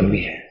पूर्ण ब्रह्म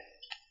भी है।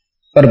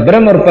 पर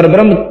ब्रह्म और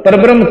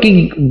परब्रह्म की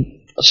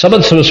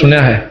शब्द सब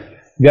सुना है,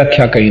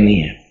 व्याख्या कहीं नहीं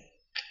है।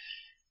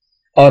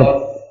 और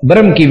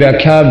ब्रह्म की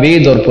व्याख्या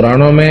वेद और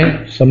पुराणों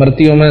में,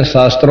 स्मृतियों में,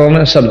 शास्त्रों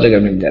में सब जगह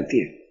मिल जाती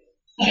है।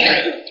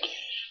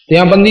 तो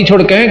यहां बंदी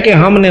छोड़ कहें कि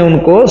हमने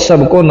उनको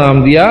सबको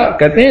नाम दिया।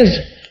 कहते हैं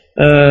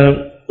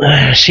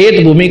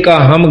श्वेत भूमि का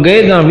हम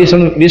गए जहां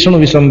विष्णु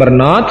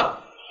विश्वंबरनाथ,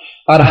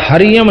 और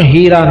हरियम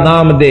हीरा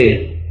नाम दे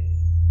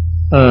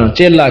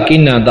चेला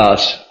कीना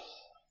दास।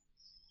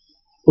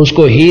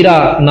 उसको हीरा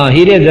ना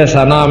हीरे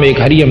जैसा नाम एक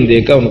हरियम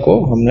देकर उनको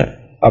हमने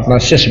अपना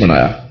शिष्य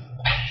बनाया।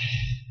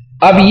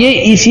 अब ये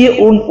इसी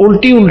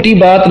उल्टी उल्टी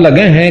बात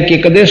लगे हैं कि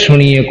कदे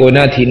सुनिए कोई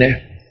ना थी ने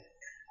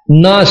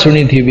ना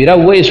सुनी थी वीरा,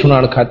 वही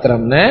सुनाने खातिर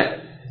हमने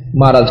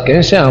महाराज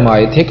कहे से हम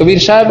आए थे, कबीर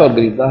साहब और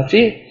गरीबदास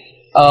जी।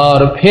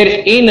 और फिर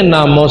इन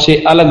नामों से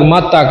अलग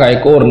माता का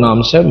एक और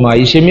नाम से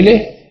माई से मिले,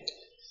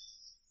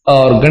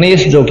 और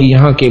गणेश जो कि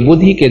यहाँ के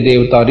बुद्धि के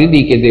देवता,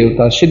 रिद्धि के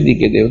देवता, सिद्धि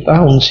के देवता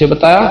है, उनसे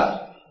बताया।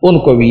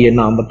 उनको भी ये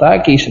नाम बताया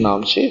कि इस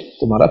नाम से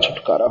तुम्हारा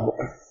छुटकारा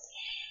होगा।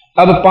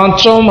 अब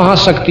 500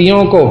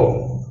 महाशक्तियों को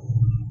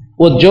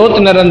वो ज्योत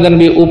निरंजन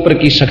भी ऊपर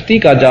की शक्ति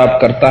का जाप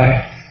करता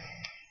है।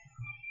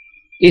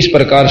 इस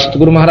प्रकार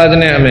सतगुरु महाराज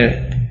ने हमें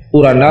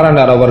पूरा नारा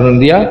नारा वर्णन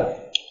दिया।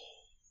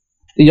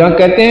 यहां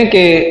कहते हैं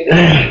कि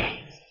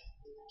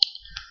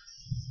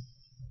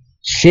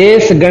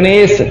शेष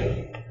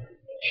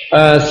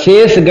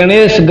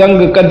गणेश गंग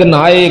कद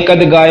नहाए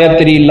कद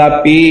गायत्री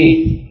लापी,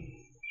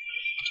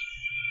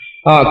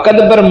 कद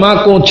ब्रह्मा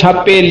को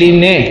छापे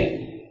लीने,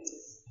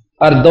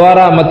 और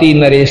द्वारामती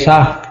नरेशा,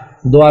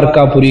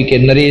 द्वारकापुरी के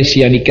नरेश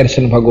यानी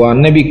कृष्ण भगवान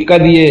ने भी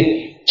कद ये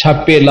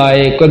छापे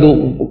लाए, कद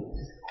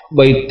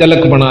भाई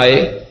तिलक बनाए,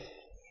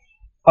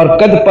 और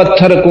कद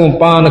पत्थर को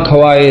पान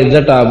खवाए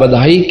जटा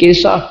बधाई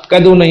केसा।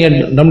 कद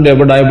उन्हें डमडे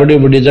बढ़ाए, बड़े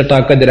बड़े जटा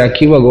कद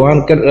राखी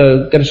भगवान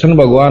कृष्ण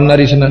भगवान,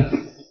 नरेश ने,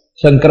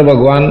 शंकर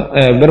भगवान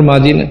ब्रह्मा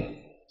जी ने।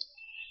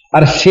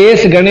 और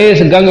शेष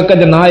गणेश गंग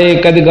कद नहाए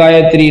कद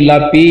गायत्री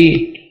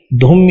लापी,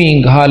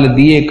 धूमी घाल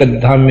दिए कद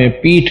धाम में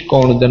पीठ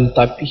कौन जन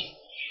तापी।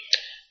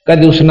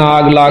 कद उसने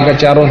आग लाकर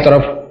चारों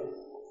तरफ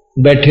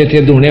बैठे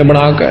थे धूने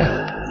बनाकर।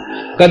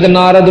 कद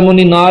नारद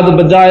मुनि नाद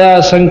बजाया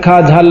शंखा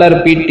झालर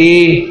पीटी,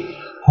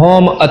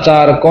 होम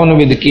अचार कौन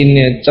विद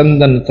कीने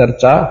चंदन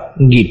चर्चा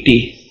गीटी।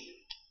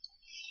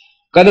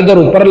 कद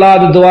दरु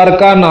प्रहलाद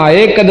द्वारका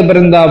नाए कद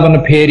वृंदावन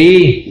फेरी,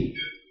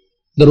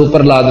 दरु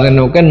प्रहलाद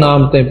ने के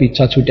नाम ते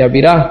पीछा छूटा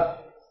बीरा।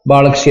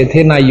 बालक से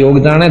थे, ना योग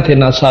जाने थे,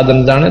 ना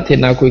साधन जाने थे,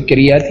 ना कोई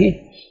क्रिया थी,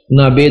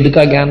 ना वेद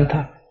का ज्ञान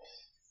था।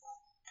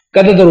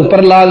 कद दरु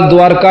प्रहलाद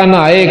द्वारका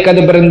नाए कद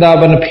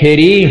वृंदावन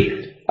फेरी,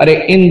 अरे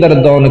इंद्र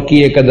दौन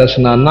किए कद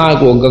स्नाना,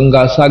 वो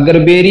गंगा सागर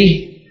बेरी।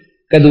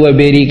 कद वह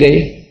बेरी गए,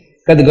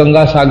 कद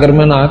गंगा सागर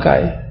में नाक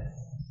आए।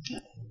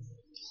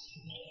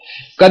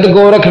 कद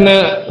गोरख ने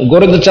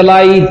गुर्द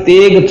चलाई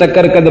तेग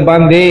चक्कर कद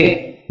बांधे,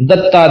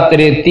 दत्ता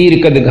तेरे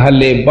तीर कद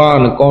घाले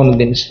बाण कौन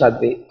दिन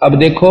साधे। अब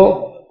देखो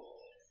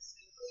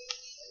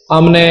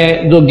हमने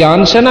जो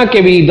ज्ञान से ना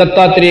के भी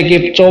दत्तात्रेय के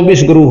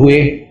 24 गुरु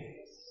हुए,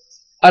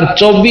 और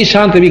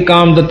 24 भी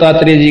काम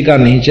दत्तात्रेय जी का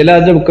नहीं चला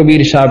जब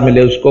कबीर साहब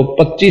मिले उसको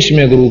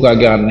 25वें गुरु का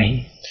ज्ञान नहीं।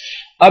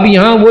 अब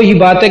यहां वही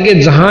बात है कि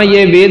जहां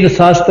ये वेद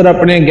शास्त्र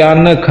अपने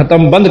ज्ञान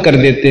खत्म बंद कर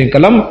देते हैं,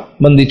 कलम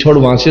बंदी छोड़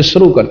वहां से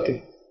शुरू करते।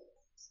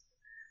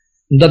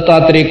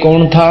 दत्तात्रेय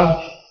कौन था?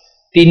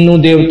 तीनों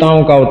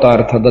देवताओं का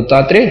अवतार था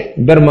दत्तात्रेय,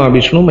 ब्रह्मा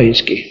विष्णु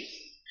महेश के।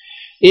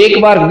 एक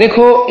बार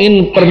देखो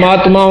इन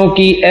परमात्माओं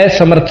की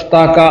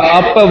असमर्थता का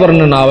आप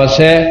वर्णन आवश्यक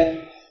है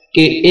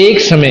कि एक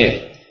समय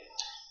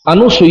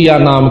अनुसुईया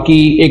नाम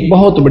की एक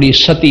बहुत बड़ी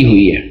सती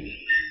हुई है।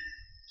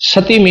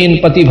 सती मीन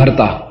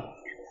पतिव्रता।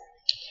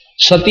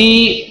 सती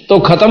तो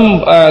खत्म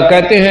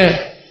कहते हैं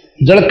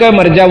जड़कर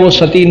मर जा वो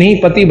सती नहीं,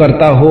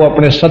 पतिव्रता हो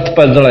अपने सत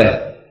पर जड़े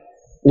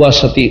वह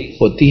सती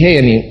होती है,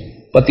 यानी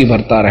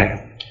पतिव्रता रहे।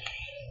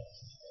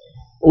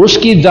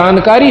 उसकी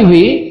जानकारी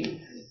हुई,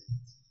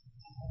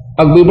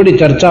 अब भी बड़ी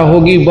चर्चा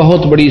होगी,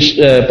 बहुत बड़ी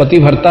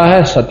पतिव्रता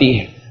है, सती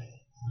है।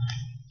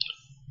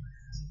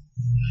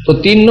 तो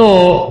तीनों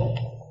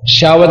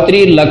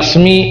सावित्री,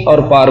 लक्ष्मी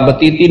और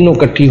पार्वती तीनों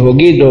इकट्ठी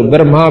होगी जो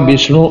ब्रह्मा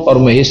विष्णु और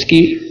महेश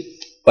की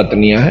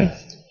पत्नियां हैं।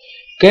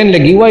 कहने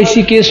लगी वह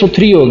इसी के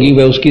सुथरी होगी,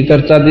 वह उसकी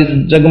चर्चा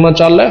जग में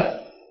चाल है,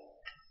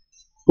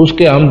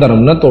 उसके हम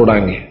धर्म न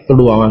तोड़ाएंगे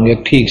तोड़वाएंगे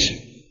ठीक से।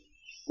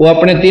 वो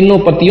अपने तीनों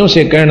पतियों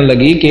से कहने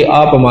लगी कि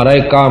आप हमारा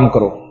एक काम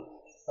करो।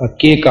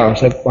 के काम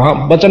से? हाँ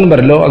वचन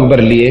भर लो।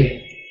 अकबर लिए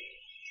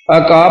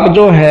आप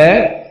जो है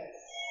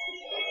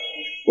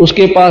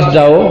उसके पास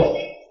जाओ,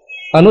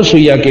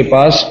 अनुसुईया के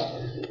पास,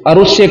 और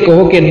उससे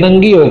कहो कि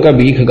नंगी होकर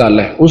भीख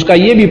गाले। उसका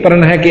यह भी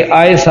प्रण है कि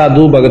आए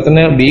साधु भगत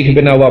ने भीख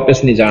बिना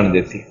वापस नहीं जान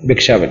देती,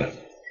 भिक्षा बिना।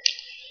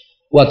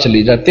 वह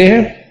चली जाते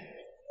हैं।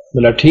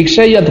 बोला ठीक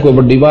से, यह तो कोई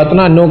बड़ी बात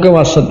ना, नो के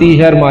वहां सती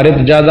है हमारे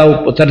तो ज्यादा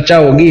चर्चा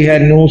होगी है,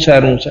 नूस है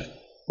रूस है।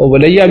 वो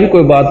बोले यह भी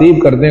कोई बात ही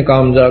कर दें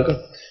काम जाकर।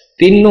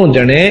 तीनों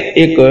जने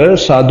एक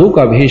साधु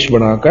का भेष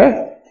बनाकर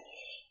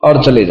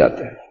और चले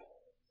जाते हैं।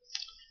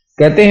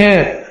 कहते हैं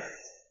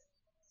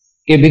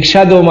कि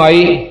भिक्षा दो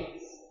माई।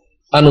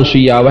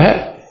 अनुसुईया वह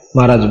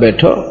महाराज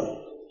बैठो,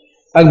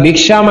 अब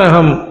भिक्षा में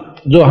हम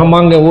जो हम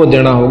मांगे वो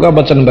देना होगा,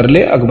 वचन भर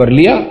ले। अकबर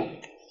लिया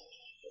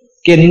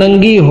कि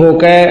नंगी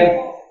होकर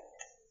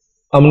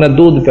हमने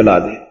दूध पिला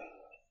दे।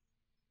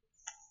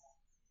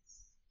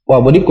 वह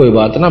बोली कोई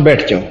बात ना,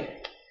 बैठ जाओ,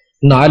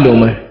 नहा लो।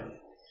 मैं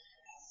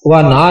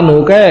वह नहा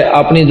होकर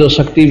अपनी जो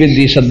शक्ति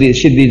विद्धि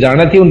सिद्धि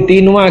जाना थी उन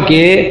तीनों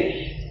के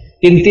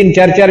 3-3,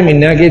 4-4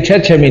 महीना के,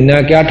 6-6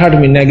 महीना के, 8-8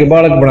 महीना के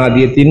बालक बना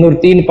दिए तीनों,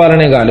 3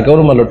 पारने गाल कर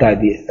उन्हें लौटा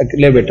दिए।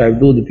 अकेले बेटा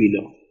दूध पी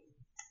लो।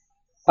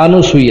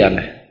 अनुसुईया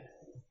ने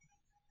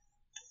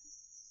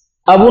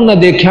अब उन्हें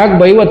देखा कि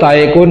भाई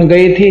बताए कौन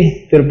गई थी,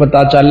 फिर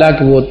पता चला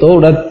कि वो तो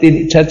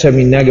 6-6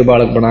 महीना के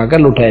बालक बनाकर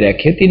लुटाए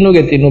रखे तीनों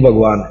के तीनों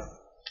भगवान है।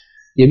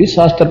 ये भी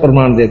शास्त्र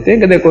प्रमाण देते हैं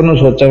कि देखो उन्होंने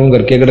सोचा हूं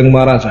घर के गड़ंग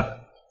मारा था।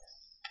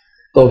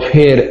 तो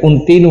फिर उन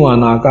तीनों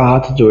आना का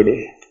हाथ जोड़े,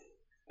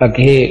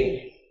 हे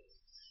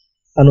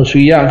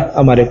अनुसुईया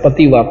हमारे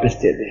पति वापस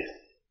दे दे।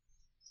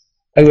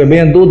 अगर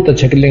भैया दूध तो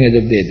छक लेंगे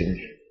जब दे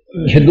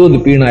देंगे। ये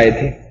दूध पीने आए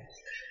थे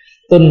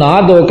तो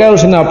नहा धोकर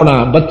उसने अपना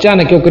बच्चा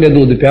ने क्यों करे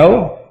दूध पियाओ,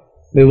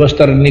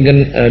 वस्त्र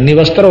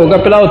निवस्त्र होगा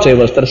पिलाओ चाहे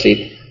वस्त्र से।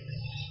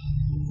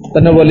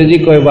 तने बोले जी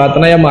कोई बात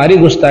ना, हमारी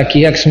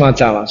गुस्ताखी है, क्षमा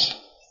चावास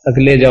तक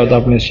ले जाओ। तो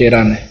अपने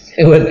शेरा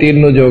ने वह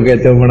तीनों जो गए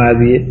थे बना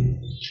दिए।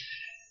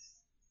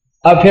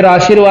 अब फिर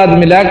आशीर्वाद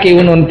मिला कि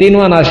उन्होंने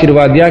तीनों ने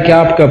आशीर्वाद दिया कि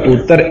आपका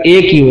पुत्र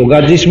एक ही होगा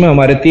जिसमें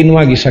हमारे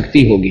तीनों की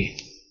शक्ति होगी।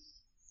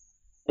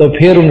 तो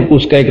फिर उनको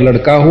उसका एक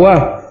लड़का हुआ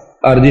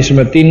और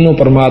जिसमें तीनों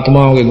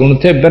परमात्माओं के गुण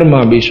थे,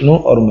 ब्रह्मा विष्णु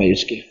और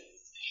महेश के।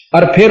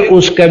 और फिर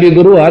उसका भी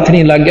गुरु हाथ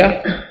नहीं लग गया,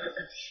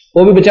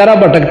 वो भी बेचारा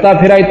भटकता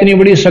फिरा। इतनी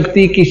बड़ी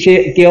शक्ति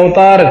के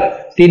अवतार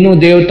तीनों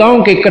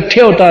देवताओं के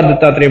इकट्ठे अवतार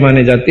दत्तात्रेय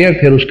माने जाते हैं।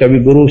 फिर उसका भी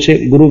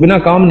गुरु बिना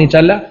काम नहीं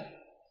चला।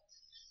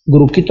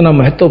 गुरु कितना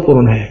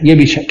महत्वपूर्ण है ये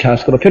भी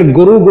ख्यास करो। फिर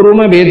गुरु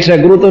में भेद से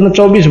गुरु तो उन्होंने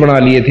 24 बना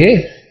लिए थे,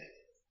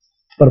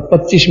 पर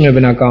 25 में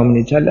बिना काम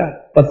नहीं चला।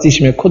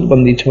 25 में खुद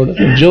बंदी छोड़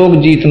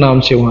जोग जीत नाम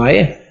से वहां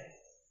आए।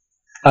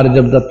 और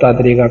जब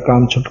दत्तात्रेय का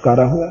काम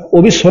छुटकारा हुआ,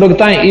 वो भी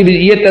स्वर्गता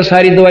ये तो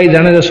सारी दवाई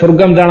जाने जो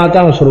स्वर्गम जाना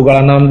था स्वर्ग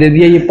वाला नाम दे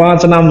दिया। ये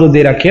 5 नाम जो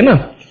दे रखे ना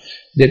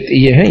देते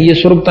ये है, ये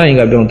स्वर्गता ही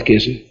का ब्योंत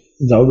केस।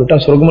 जाओ बेटा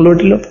स्वर्ग में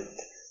लौट लो,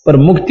 पर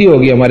मुक्ति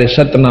होगी हमारे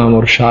सत नाम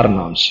और शार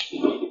नाम से,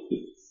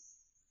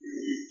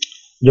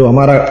 जो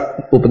हमारा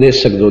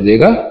उपदेशक जो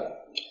देगा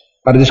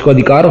और जिसको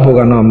अधिकार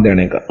होगा नाम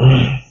देने का।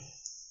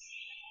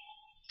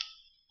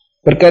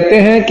 पर कहते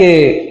हैं कि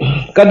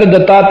कद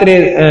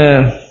दत्तात्रेय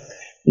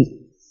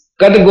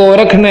कद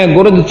गोरख ने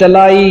गुर्द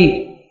चलाई,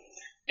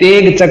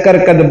 तेग चकर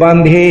कद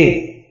बांधे,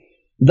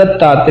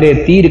 दत्तात्रेय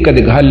तीर कद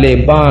घाले,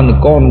 बाण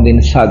कौन दिन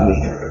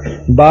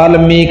साधे।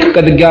 बाल्मीक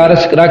कद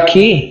 11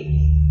 राखी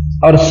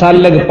और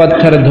सालग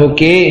पत्थर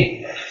धोके,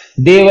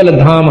 देवल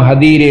धाम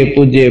हदीरे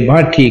पूजे,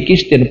 भाठी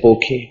किस दिन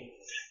पोखे।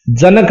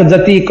 जनक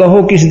जति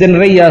कहो किस दिन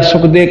रैया,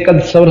 सुख दे कद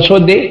सरसो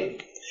दे,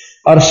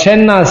 और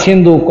सेना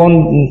सिंधु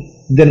कौन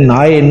दिन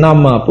नहाए,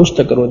 नामा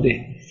पुस्तक रो दे।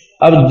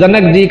 अब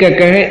जनक जी का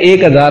कहे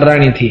 1000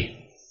 रानी थी,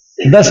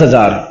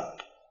 10,000।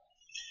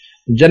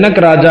 जनक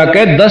राजा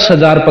के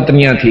 10,000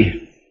 पत्नियां थी।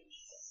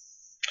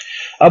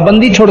 अब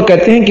बंदी छोड़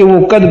कहते हैं कि वो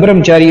कद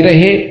ब्रह्मचारी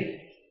रहे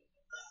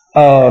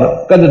और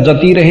कद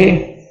जती रहे।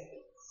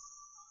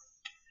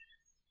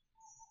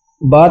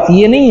 बात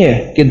ये नहीं है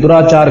कि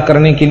दुराचार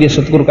करने के लिए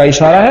सतगुरु का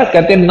इशारा है,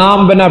 कहते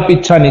नाम बिना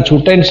पीछा नहीं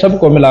छूटे। इन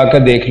सबको मिलाकर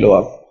देख लो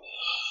आप।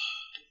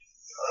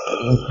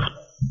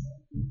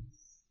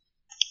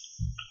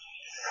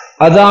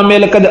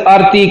 अजामेल कद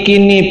आरती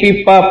कीनी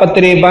पीपा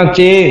पतरे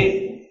बांचे,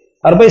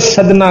 और भाई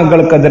सदना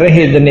गड़कद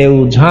रहे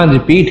जनेऊ झांझ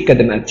पीठ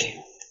कद नाचे।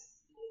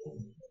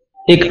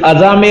 एक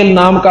अजामेल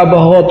नाम का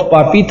बहुत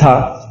पापी था,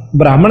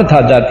 ब्राह्मण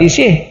था जाति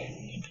से,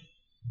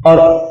 और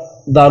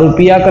दारू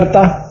पिया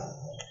करता।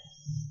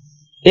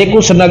 एक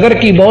उस नगर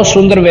की बहुत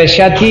सुंदर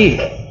वेश्या थी,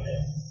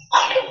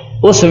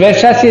 उस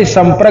वेश्या से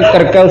संपर्क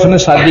करके उसने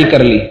शादी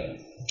कर ली।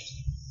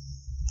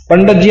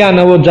 पंडित जी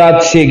ने वो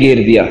जात से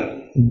घेर दिया।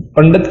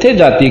 पंडित थे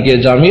जाति के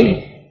अजामिल,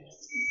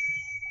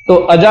 तो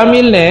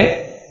अजामिल ने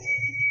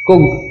को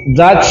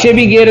जात से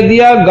भी घेर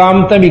दिया,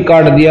 गांव तक भी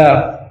काट दिया।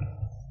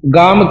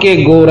 गांव के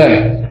गोरे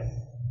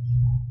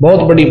बहुत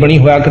बड़ी बनी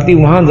हुआ करती,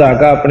 वहां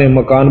जाकर अपने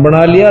मकान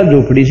बना लिया,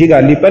 झोपड़ी सी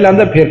गाली पहले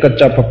अंदर, फिर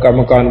कच्चा पक्का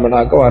मकान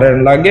बनाकर वहां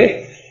रहने लगे।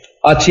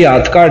 अच्छी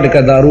हाथ काट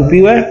कर दारू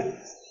पीवे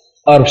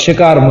और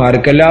शिकार मार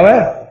के लावे,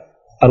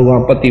 और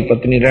वहां पति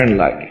पत्नी रहने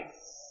लगे।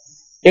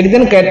 एक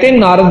दिन कहते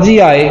नारद जी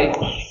आए।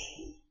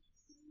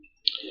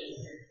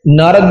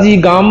 नारद जी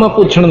गांव में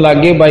पूछने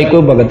लगे, भाई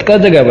कोई भगत का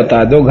जगह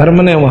बता दो, घर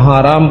में वहां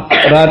आराम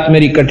रात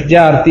मेरी कट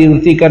जा, आरती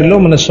उरती कर लो,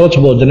 मैंने सोच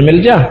भोजन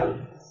मिल जा।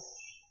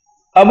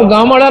 अब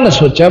गांव वाला ने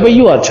सोचा भाई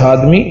यू अच्छा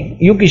आदमी,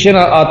 यू किसी ने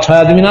अच्छा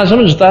आदमी ना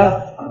समझता,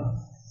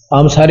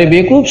 हम सारे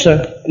बेवकूफ से,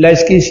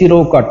 इसकी इसी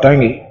रोग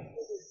काटांगे।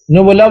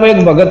 ने बोला भाई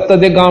एक भगत तो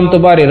दे, गांव तो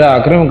बाहर रहा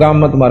कर, गांव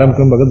में तुम्हारे में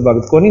भगत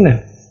भगत को नहीं ना।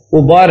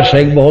 वो बाहर से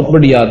एक बहुत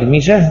बड़ी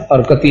आदमी से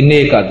और कति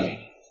नेक आदमी,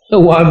 तो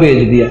वहां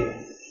भेज दिया।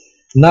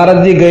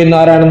 नारद जी गए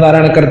नारायण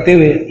नारायण करते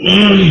हुए।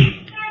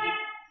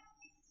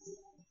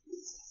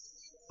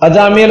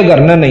 अजामेल घर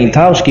में नहीं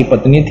था, उसकी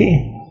पत्नी थी।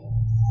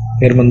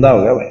 फिर मंदा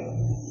हो गया भाई,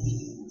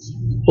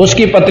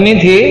 उसकी पत्नी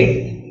थी।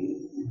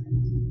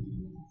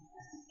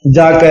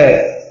 जाके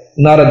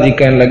नारद जी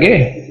कहने लगे,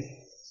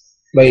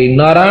 भाई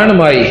नारायण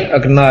माई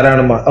अक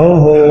नारायण माई।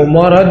 ओहो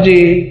महाराज जी,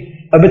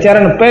 अब बेचारा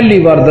ने पहली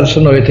बार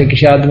दर्शन हुए थे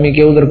किसी आदमी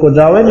के, उधर को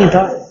जावे नहीं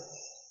था।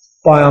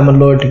 पाया में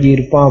लोट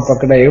गिर, पांव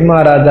पकड़े,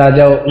 महाराज आ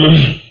जाओ।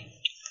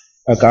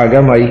 कहा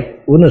गया माई,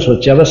 उन्हें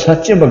सोचा बस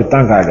सच्चे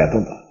भगता कहा गया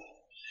तुम।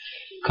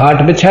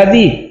 खाट बिछा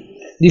दी,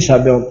 जिसा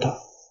ब्योग था,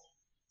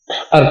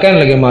 और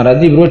कहने लगे महाराज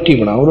जी रोटी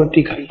बनाओ,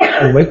 रोटी खाई।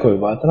 भाई कोई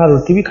बात ना,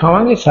 रोटी भी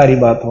खावांगे, सारी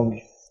बात होगी।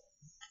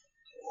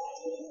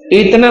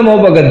 इतने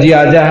मोह भगत जी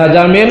आ जाए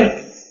अजामेल।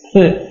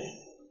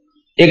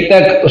 एक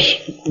तक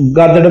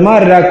गादड़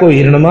मार रहा, कोई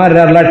हिरण मार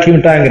रहा, लाठी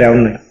में टांग रहा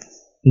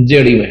उन्हें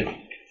जेड़ी में,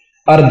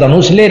 और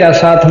धनुष ले रहा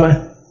साथ में।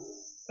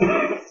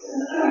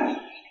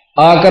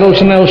 आकर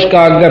उसने उसका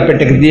आगे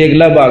पिटक दिए,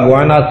 अगला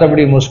भगवान आज तो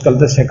बड़ी मुश्किल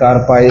से शिकार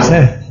पाए से,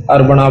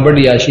 और बना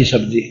बड़ी आशी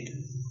सब्जी,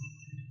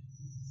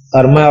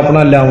 और मैं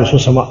अपना लिया सो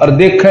समा, और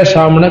देखे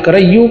सामने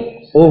करे यू।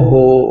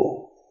 ओहो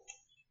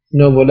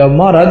ने बोला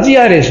महाराज जी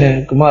आ रहे से,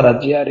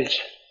 महाराज जी आ रहे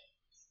से।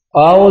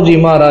 आओ जी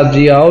महाराज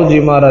जी, आओ जी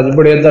महाराज,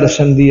 बड़े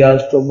दर्शन दिया आज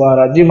तो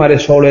महाराज जी, हमारे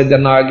 16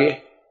 दिन आगे।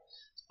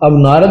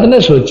 अब नारद ने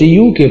सोची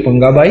यू के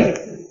पंगा भाई,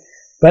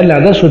 पहले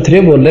तो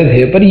सुथरे बोले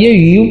थे, पर ये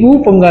यू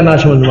पंगा ना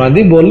समझ मा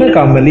दी, बोलने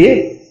काम में लिए।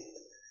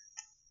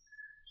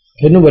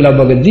 फिर बोला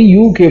भगत जी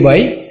यू के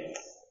भाई,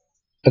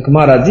 तक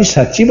महाराज जी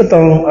सच्ची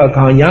बताओ,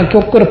 कहा यहाँ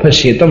क्यों कर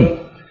फंसे तुम।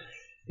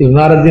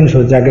 नारद जी ने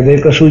सोचा कि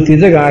देखो सूती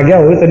जगह आ गया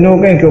हो,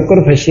 तो कहें क्यों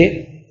कर फंसे,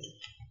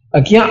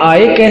 अकिया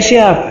आए कैसे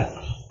आप।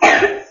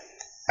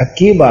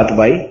 की बात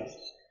भाई,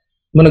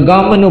 मैंने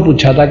गांव में ने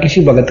पूछा था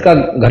किसी भगत का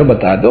घर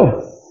बता दो,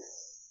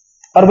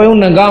 और भाई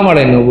उन्हें गांव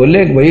वाले ने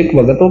बोले भाई एक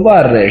भगत तो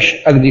बाहर रहे।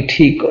 अगली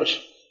ठीक हो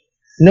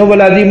ने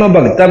बोला जी मैं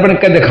भगता बन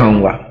के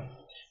दिखाऊंगा।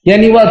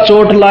 यानी वह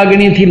चोट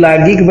लागनी थी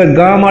लागी कि भाई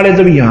गांव वाले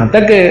जब यहां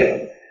तक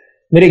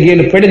मेरे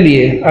गेल पढ़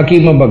लिए, अकी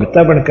मैं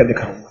भगता बन के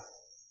दिखाऊंगा।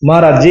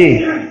 महाराज जी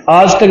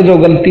आज तक जो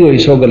गलती हुई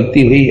सो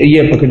गलती हुई,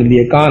 ये पकड़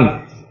लिए कान।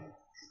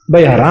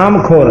 भाई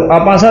हराम खोर,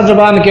 आप आशा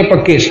जबान के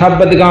पक्के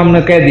शब्द गाम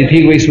ने कह दी थी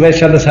इस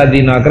वैसा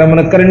शादी ना कर,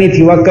 मैंने करनी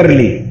थी वह कर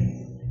ली,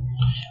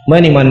 मैं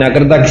नहीं मान्या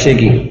करता किसी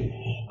की।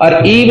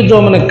 और ईब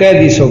जो मैंने कह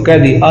दी सो कह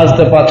दी, आज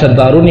तो पाछा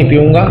दारू नहीं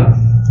पीऊंगा,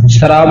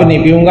 शराब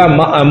नहीं पीऊंगा,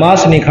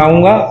 मांस नहीं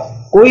खाऊंगा,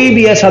 कोई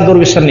भी ऐसा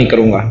दुर्व्यसन नहीं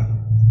करूंगा।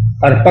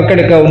 और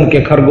पकड़ कर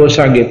उनके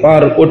खरगोशा के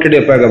पार उठड़े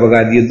पैगा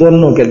भगा दिए,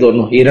 दोनों के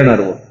दोनों हिरण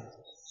और वो।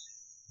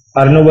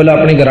 और ने बोला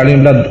अपनी घरानी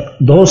बोला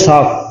धो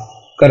साफ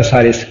कर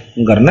सारे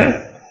घर ने,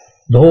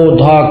 धो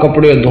धा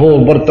कपड़े धो,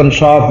 बर्तन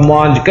साफ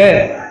मांझ के,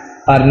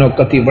 और नो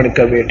कति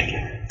बढ़कर बैठ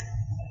गया।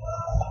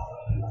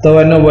 तो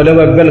वह बोले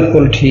वह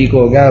बिल्कुल ठीक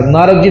हो गया।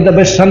 नारद जी तो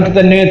भाई संत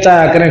तो नहीं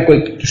चाहा करें कोई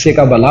किसी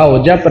का भला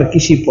हो जाए, पर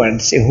किसी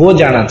पॉइंट से हो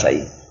जाना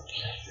चाहिए।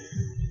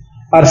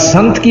 और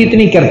संत की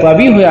इतनी कृपा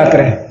भी होया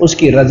करे,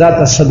 उसकी रजा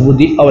तो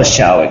सद्बुद्धि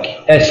अवश्य आवेगी,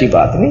 ऐसी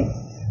बात नहीं।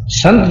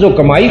 संत जो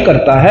कमाई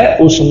करता है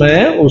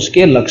उसमें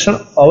उसके लक्षण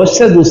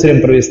अवश्य दूसरे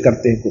में प्रवेश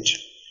करते हैं। कुछ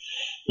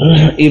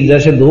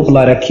जैसे धूप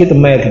ला रखी तो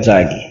महक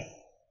जाएगी,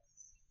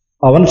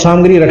 हवन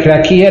सामग्री रख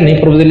रखी है, नहीं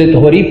प्रज्वलित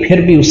हो रही,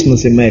 फिर भी उसमें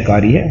से महक आ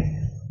रही है,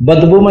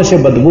 बदबू में से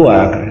बदबू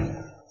आया करे।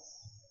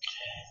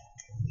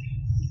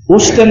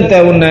 उस दिन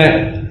तय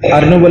उन्हें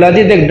अरनु बोला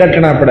जी देख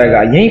डटना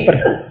पड़ेगा यहीं पर।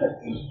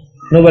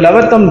 नु बोला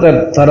वह तुम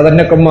सारा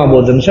दिन कम्मा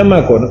भोजन से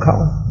मैं कौन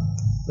खाऊं।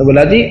 तो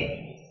बोला जी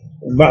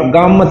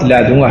गांव मत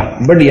ला दूंगा,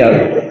 बढ़िया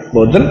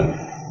भोजन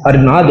अरे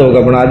नहा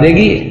धोगा बना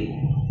देगी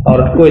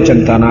और कोई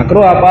चिंता ना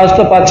करो आप। आज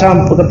तो पाछा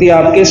पति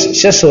आपके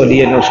शिष्य हो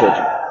लिए न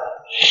सोचो।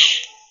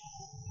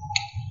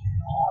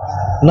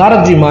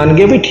 नारद जी मान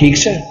गए भी ठीक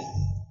से,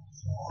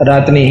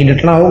 रात नहीं ही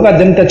डटना होगा।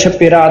 दिन तक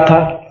छपे रहा था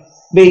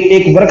भाई,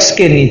 एक वृक्ष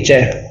के नीचे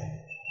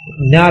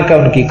न्या का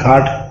उनकी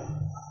खाट,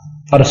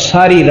 और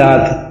सारी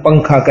रात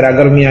पंखा करा,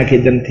 गर्मियां के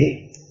दिन थे,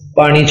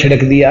 पानी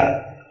छिड़क दिया,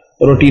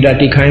 रोटी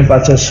राटी खाए,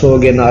 पास सो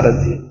गए नारद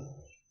जी।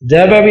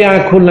 जब भी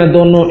आंख खुलने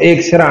दोनों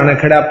एक सिराने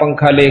खड़ा,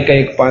 पंखा लेकर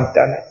एक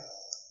पांचता ने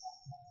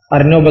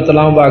अरण्यो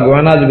बतलाऊं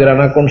भगवान आज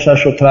गिराना कौन सा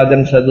सुथरा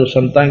दिन साधु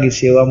संता की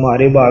सेवा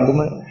मारे बाग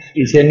में,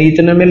 इसे नीच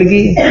न मिल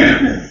गई।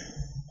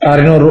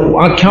 अरण्यो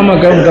आख्या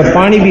में कह उनका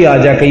पानी भी आ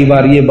जा, कई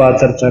बार ये बात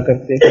चर्चा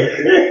करते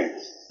करते।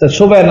 तो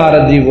सुबह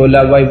नारद जी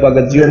बोला भाई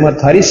भगत जी मैं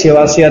थारी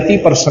सेवा से अति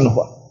प्रसन्न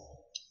हुआ,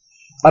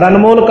 और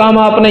अनमोल काम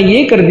आपने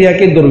ये कर दिया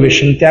कि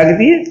दुर्व्यसन त्याग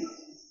दिए,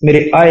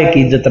 मेरे आय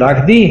की इज्जत रख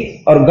दी,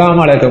 और गांव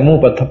वाले के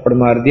मुंह पर थप्पड़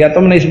मार दिया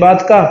तुमने इस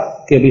बात का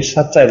कि अभी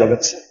सच्चा है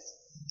भगत से।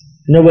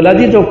 ने बोला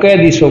जी जो कह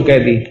दी सो कह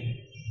दी।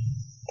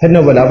 फिर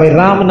ने बोला भाई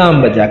राम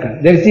नाम बजा कर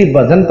देख जी,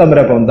 भजन तो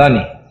मेरा पौधा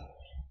नहीं,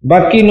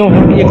 बाकी नो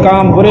ये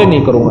काम बुरे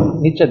नहीं करूंगा।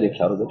 नीचे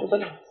देखा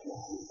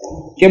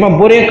कि मैं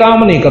बुरे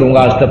काम नहीं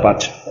करूंगा आज तक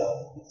पाछा।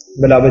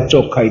 बोला भाई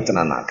चोखा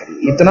इतना ना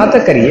करिए, इतना तो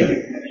करिए।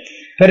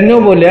 फिर न्यू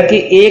बोलिया कि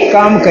एक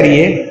काम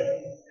करिए,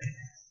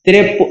 तेरे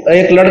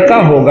एक लड़का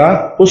होगा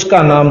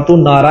उसका नाम तू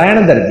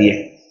नारायण धर दिए।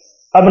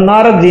 अब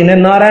नारद जी ने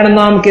नारायण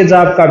नाम के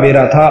जाप का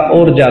बेरा था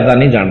और ज्यादा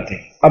नहीं जानते।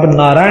 अब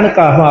नारायण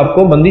का हम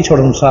आपको बंदी छोड़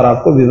अनुसार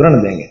आपको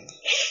विवरण देंगे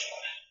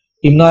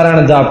कि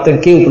नारायण जाप तक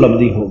की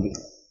उपलब्धि होगी।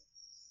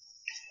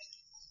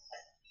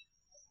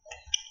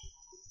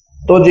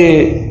 तो जी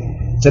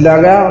चला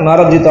गया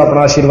नारद जी, तो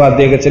अपना आशीर्वाद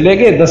देकर चले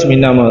गए। 10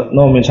 महीना में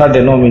 9 में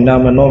 9.5 महीना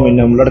में 9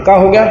 महीने में लड़का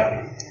हो गया।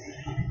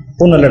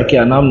 उन लड़के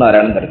का नाम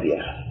नारायण धर दिया।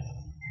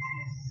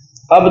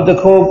 अब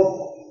देखो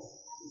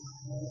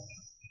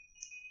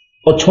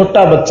वो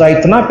छोटा बच्चा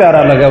इतना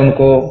प्यारा लगा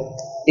उनको,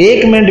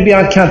 1 मिनट भी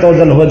आंखें तो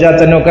जल हो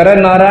जाते न करे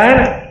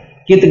नारायण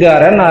कित गा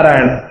रहा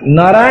नारायण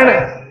नारायण,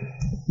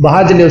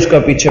 भाज ले उसका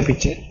पीछे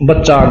पीछे,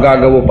 बच्चा आगा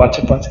आगा वो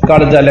पाछे पाछे,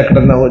 कालजा लकड़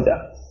न हो जा।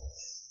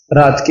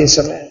 रात के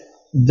समय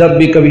जब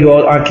भी कभी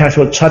और आंखें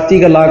सो छाती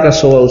का ला कर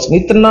सोआ, उसने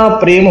इतना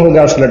प्रेम हो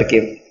गया उस लड़के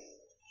में।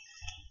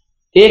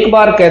 एक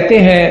बार कहते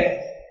हैं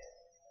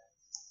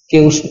कि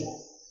उस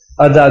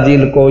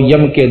अजाजिल को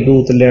यम के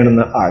दूत लेने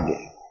न आगे।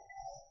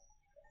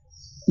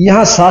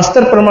 यहां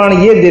शास्त्र प्रमाण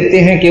ये देते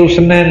हैं कि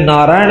उसने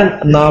नारायण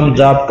नाम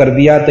जाप कर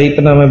दिया तो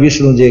इतना में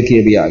विष्णु जी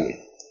के भी आगे।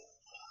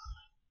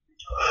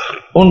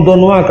 उन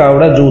दोनों का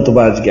बड़ा जूत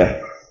बाज गया,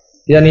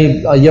 यानी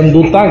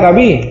यमदूता का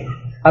भी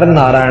और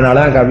नारायण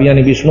वाला का भी,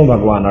 यानी विष्णु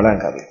भगवान वाला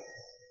का भी।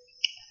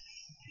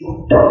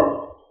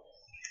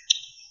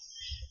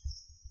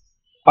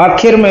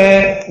 आखिर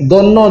में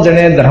दोनों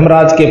जने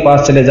धर्मराज के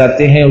पास चले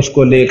जाते हैं,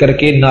 उसको लेकर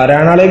के,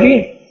 नारायण वाले भी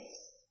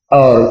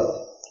और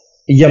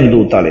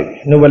यमदूत वाले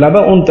भी। ने बोला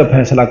भाई उन तो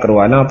फैसला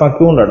करवाना, आप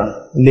क्यों लड़ा,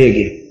 ले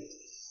गए।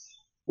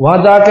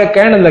 वहां जाके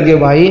कहने लगे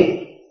भाई,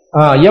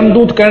 हाँ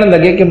यमदूत कहने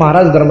लगे कि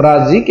महाराज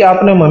धर्मराज जी कि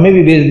आपने हमें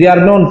भी भेज दिया,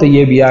 नो तो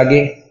ये भी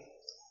आगे।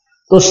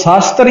 तो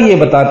शास्त्र ये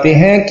बताते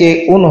हैं कि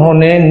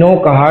उन्होंने नो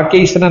कहा कि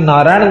इसने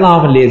नारायण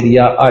नाम ले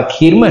दिया,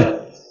 आखिर में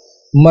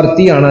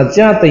मरती आना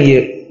चाहते ये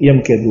यम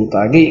के दूत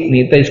आ गई,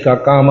 नहीं तो इसका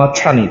काम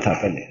अच्छा नहीं था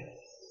पहले।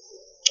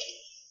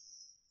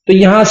 तो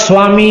यहां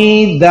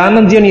स्वामी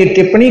दयानंद जी ने यह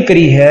टिप्पणी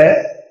करी है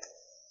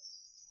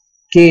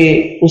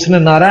कि उसने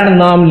नारायण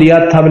नाम लिया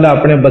था बोला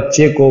अपने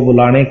बच्चे को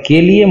बुलाने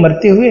के लिए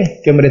मरते हुए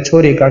कि मेरे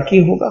छोरे का की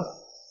होगा।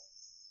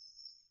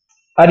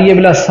 और ये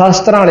बोला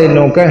शास्त्र वाले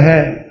नौके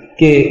हैं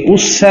कि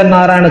उससे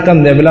नारायण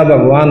कंधे बोला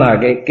भगवान आ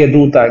गए के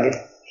दूत आ गए।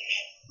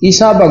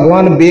 ईसा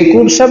भगवान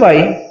बेकूफ से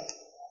भाई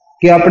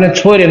कि अपने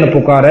छोरे ने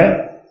पुकारे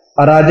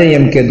और राजा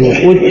यम के दूत,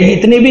 वो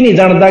इतने भी नहीं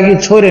जानता कि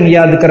छोरे ने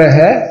याद करे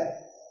है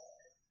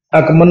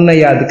अकमन ने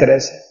याद करे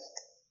से।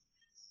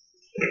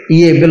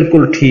 ये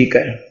बिल्कुल ठीक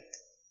है,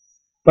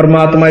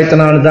 परमात्मा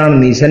इतना अनजान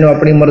नहीं से,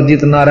 अपनी मर्जी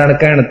तो नारायण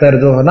कहन तर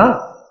जो है ना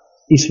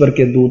ईश्वर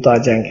के दूत आ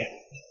जाएंगे।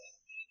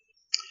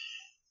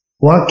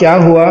 वहां क्या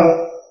हुआ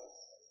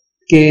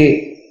कि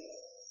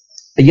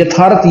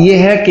यथार्थ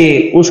यह है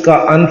कि उसका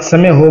अंत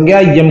समय हो गया,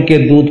 यम के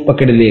दूत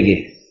पकड़ ले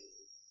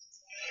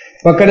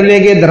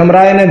गए।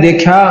 धर्मराय ने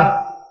देखा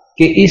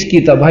कि इसकी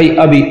तो भाई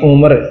अभी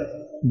उम्र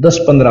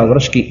 10-15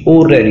 वर्ष की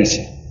और रह रही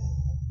से,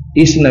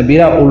 इसने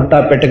बिरा उल्टा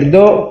पटक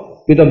दो,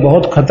 ये तो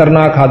बहुत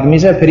खतरनाक आदमी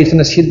से, फिर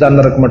इसने सीधा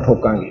नरक में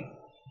ठोकांगे।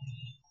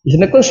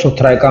 इसने कोई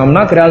सुथरा काम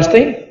ना करे आज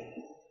तक,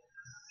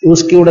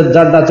 उसकी उड़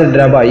ज्यादा चढ़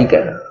रहा भाई का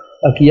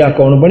अकिया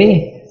कौन बनी,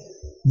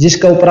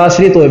 जिसका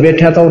उपराश्रित हो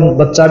बैठा था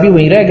बच्चा भी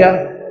वहीं रह गया,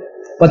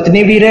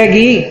 पत्नी भी रह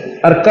गई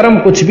और कर्म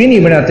कुछ भी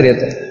नहीं बनाते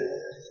रहते।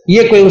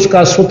 ये कोई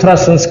उसका सुथरा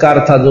संस्कार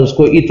था जो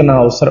उसको इतना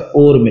अवसर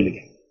और मिल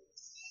गया।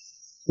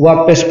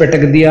 वापस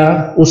पटक दिया,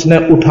 उसने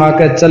उठा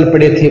कर चल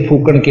पड़े थे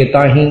फूकन के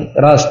ताही,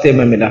 रास्ते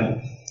में मिला।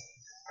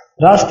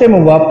 रास्ते में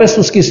वापस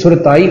उसकी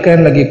सुरत आई,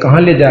 कहने लगी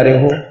कहां ले जा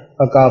रहे हो?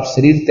 अका आप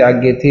शरीर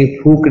त्यागे थे,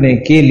 फूकने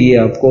के लिए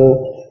आपको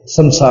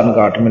शमशान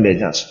घाट में ले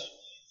जा सकते।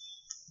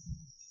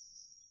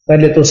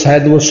 पहले तो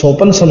शायद वो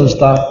सोपन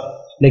समझता,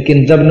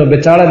 लेकिन जब ने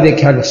बेचारा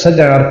देखा कि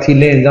सजा अर्थी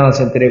ले जहां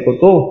से तेरे को,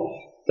 तो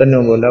तने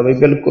बोला भाई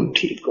बिल्कुल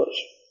ठीक हो।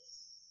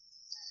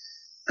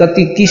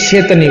 कति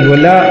किस्से तो नहीं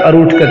बोला और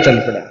उठ कर चल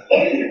पड़ा।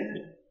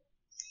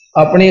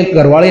 अपने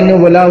घरवाली ने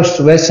बोला उस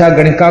वैसा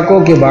गणिका को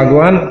कि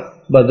भगवान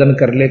भजन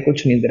कर ले,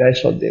 कुछ नहीं दे रहा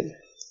सौदे में,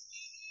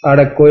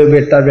 आड़े कोई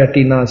बेटा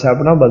बेटी ना से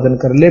अपना भजन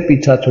कर ले,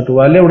 पीछा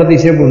छुटवा ले, उड़ती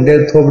से बूंदे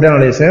थोपड़े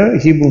वाले से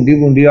इसी बूंदी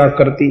बूंदी आग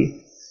करती।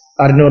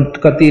 और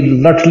कति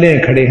लठले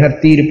खड़े हैं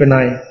तीर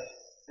पिनाए,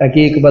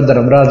 ताकि एक बार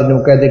धर्मराज ने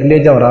कह देख ले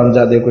जाओ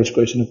रामजादे को,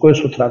 इसको इसने कोई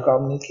सुथरा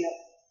काम नहीं किया।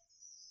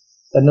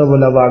 तने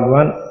बोला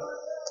भगवान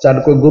चल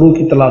कोई गुरु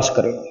की तलाश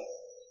करेंगे।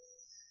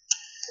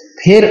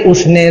 फिर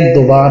उसने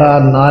दोबारा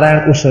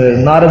उस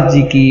नारद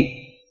जी की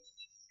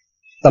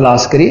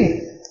तलाश करी।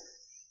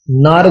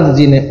 नारद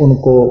जी ने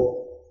उनको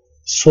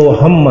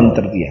सोहम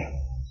मंत्र दिया।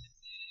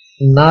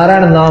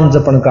 नारायण नाम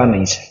जपन का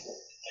नहीं है,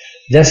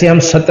 जैसे हम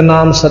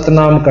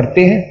सतनाम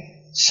करते हैं,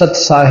 सत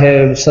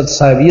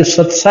साहेब ये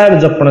सत साहेब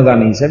जपन का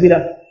नहीं है बीरा,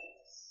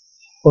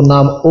 वो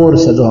नाम और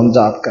से जो हम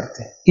जाप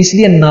करते हैं।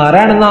 इसलिए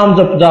नारायण नाम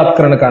जप जाप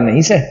करने का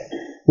नहीं है,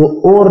 वो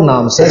और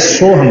नाम से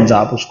सोहम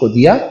जाप उसको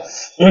दिया।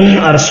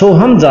 और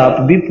सोहम जाप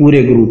भी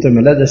पूरे गुरु से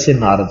मिला, जैसे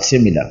नारद से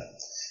मिला।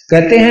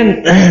 कहते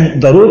हैं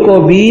दरु को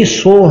भी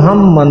सोहम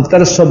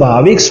मंत्र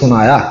स्वाभाविक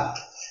सुनाया।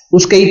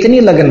 उसके इतनी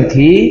लगन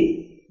थी,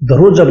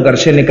 दरु जब घर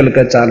से निकल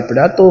कर चाल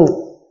पड़ा तो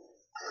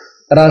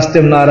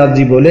रास्ते में नारद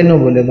जी बोले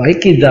भाई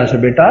किस जा से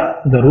बेटा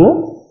दरु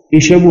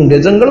इसे बूंदे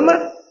जंगल में?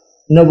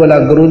 न बोला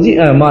गुरु जी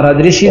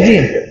महाराज ऋषि जी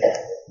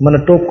मन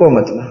टोको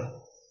मत ना,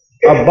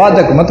 अब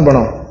बाधक मत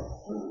बनो,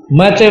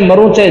 मैं चाहे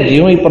मरूं चाहे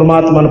जीऊं ही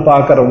परमात्मा पा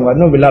करूंगा।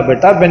 नो बोला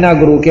बेटा बिना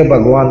गुरु के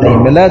भगवान नहीं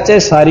मिला, चाहे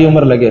सारी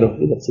उम्र लगे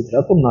रहो। इधर सीख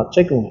रहा तुम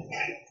नाचे क्यों?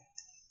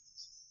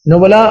 नो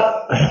बोला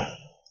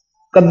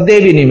कद्दे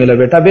भी नहीं मिला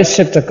बेटा,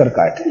 बेशक चक्कर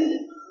काट।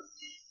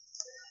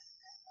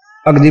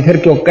 अगली फिर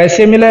क्यों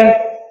कैसे मिला?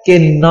 कि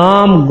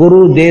नाम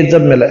गुरु दे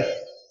जब मिला,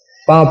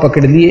 पांव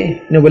पकड़ लिए।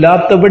 ने बोला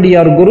आप तो बढ़िया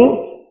और गुरु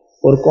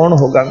और कौन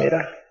होगा मेरा?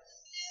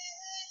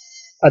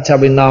 अच्छा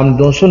भाई नाम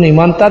 200 नहीं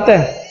मानता था।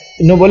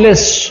 इन्हों बोले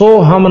सो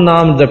हम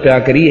नाम जप्या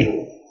करिए।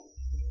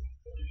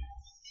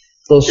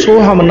 तो सो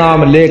हम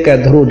नाम लेकर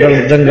ध्रुव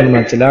जंगल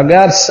में चला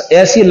गया।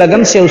 ऐसी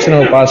लगन से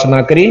उसने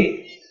उपासना करी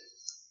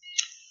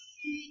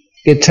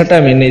कि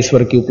 6 महीने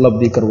ईश्वर की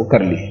उपलब्धि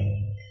कर ली।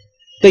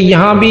 तो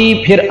यहां भी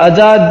फिर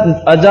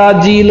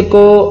अजाजील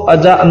को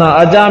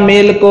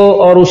अजामेल को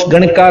और उस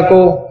गणिका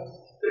को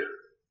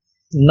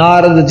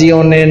नारद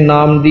जियों ने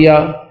नाम दिया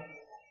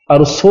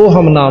और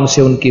सोहम नाम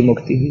से उनकी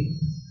मुक्ति हुई।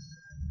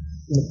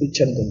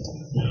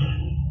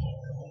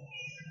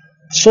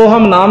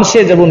 सोहम नाम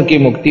से जब उनकी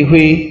मुक्ति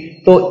हुई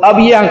तो अब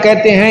यहां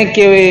कहते हैं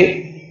कि वे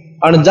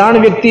अनजान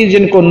व्यक्ति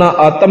जिनको ना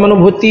आत्म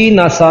अनुभूति,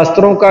 ना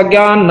शास्त्रों का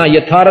ज्ञान, ना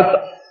यथार्थ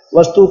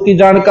वस्तु की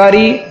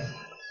जानकारी,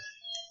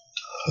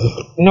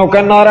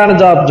 का नारायण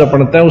जाप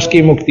जपनते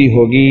उसकी मुक्ति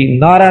होगी।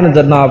 नारायण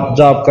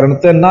जाप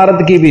करते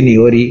नारद की भी नहीं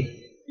हो रही।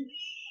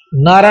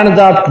 नारायण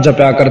जाप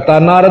जपया करता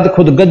नारद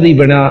खुद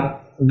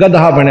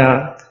गधा बना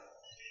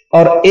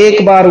और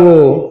एक बार वो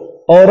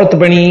औरत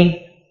बनी,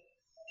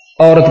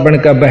 औरत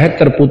बनकर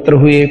 72 पुत्र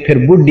हुए, फिर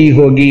बुढ़ी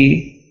होगी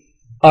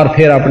और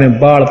फिर अपने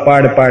बाल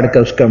पाड़ कर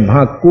उसका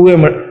वहां कुएं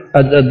में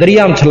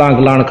दरिया में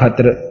छलांग लाने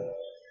खातिर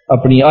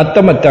अपनी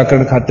आत्महत्या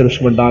करने खातिर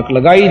उसमें डांक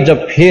लगाई।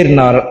 जब फिर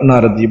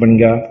नारद जी बन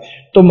गया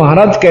तो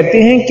महाराज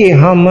कहते हैं कि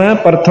हम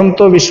प्रथम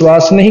तो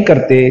विश्वास नहीं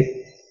करते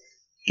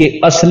कि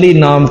असली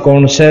नाम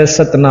कौन सा है,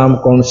 सतनाम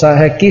कौन सा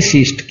है, किस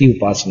इष्ट की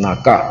उपासना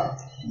का।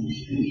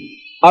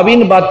 अब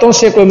इन बातों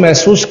से कोई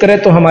महसूस करे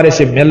तो हमारे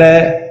से मिले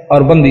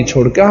और बंदी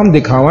छोड़ के हम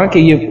दिखावा कि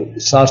ये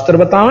शास्त्र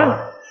बतावा।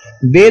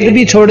 वेद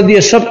भी छोड़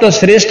दिए, सब तो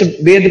श्रेष्ठ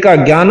वेद का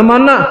ज्ञान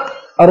माना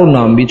और वो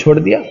नाम भी छोड़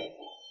दिया।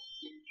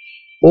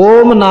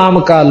 ओम नाम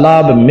का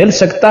लाभ मिल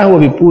सकता है वो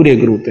भी पूरे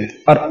गुरु पे,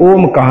 और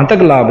ओम कहां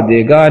तक लाभ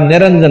देगा?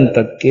 निरंजन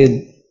तक के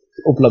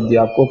उपलब्धि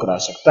आपको करा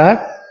सकता है।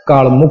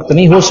 काल मुक्त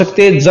नहीं हो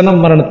सकते,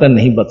 जन्म मरण तक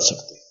नहीं बच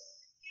सकते।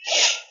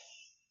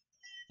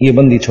 ये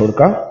बंदी छोड़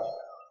का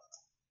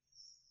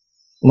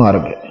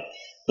मार्ग है।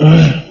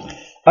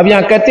 अब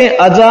यहां कहते हैं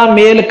अजा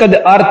मेल कद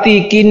आरती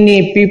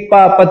किन्नी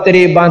पीपा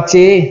पतरे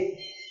बांचे।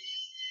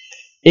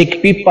 एक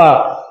पीपा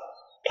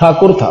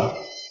ठाकुर था,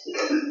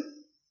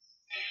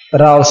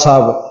 राय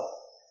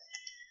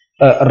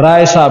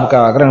साहब का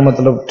आग्रह,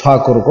 मतलब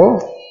ठाकुर को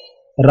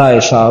राय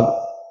साहब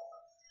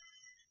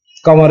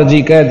कंवर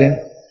जी कह दें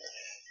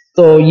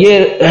तो ये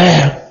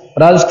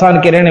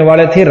राजस्थान के रहने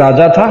वाले थे,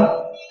 राजा था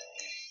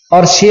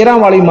और शेरा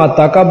वाली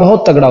माता का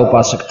बहुत तगड़ा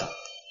उपासक था।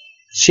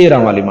 शेरा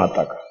वाली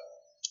माता का,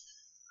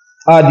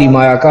 आदि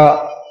माया का,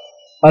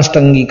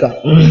 अष्टंगी का।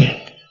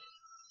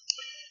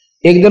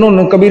 एक दिन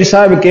उन्होंने कबीर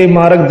साहब के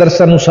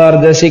मार्गदर्शन अनुसार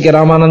जैसे कि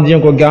रामानंद जी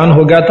को ज्ञान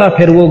हो गया था,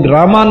 फिर वो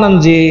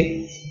रामानंद जी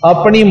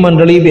अपनी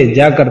मंडली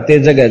भेजा करते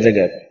जगह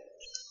जगह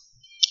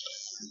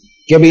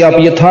कि अभी आप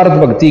यथार्थ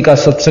भक्ति का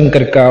सत्संग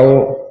करके आओ।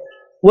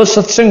 वो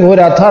सत्संग हो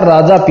रहा था,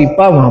 राजा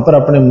पीपा वहां पर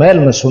अपने महल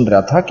में सुन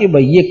रहा था कि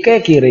भाई ये कह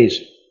के रहे,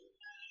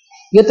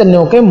 ये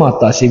तन्यों के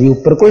माता से भी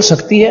ऊपर कोई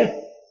शक्ति है,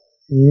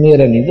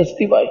 मेरे नहीं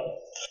दसती भाई।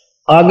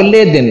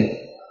 अगले दिन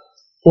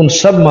उन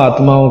सब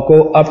महात्माओं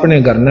को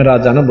अपने घर में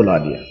राजा ने बुला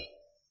लिया।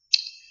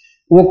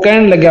 वो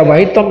कहने लगा,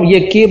 भाई तुम ये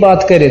की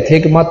बात कह रहे थे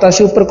कि माता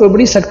से ऊपर कोई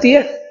बड़ी शक्ति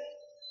है?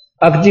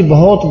 अक जी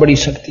बहुत बड़ी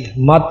शक्ति है।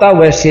 माता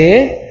वैसे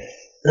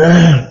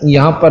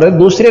यहां पर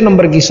दूसरे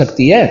नंबर की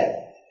शक्ति है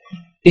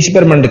इस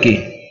ब्रह्मांड की,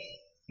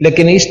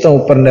 लेकिन इस तो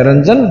ऊपर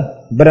निरंजन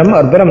ब्रह्म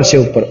और ब्रह्म से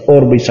ऊपर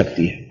और भी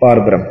शक्ति है, पार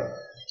ब्रह्म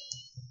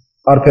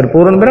और फिर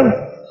पूर्ण ब्रह्म।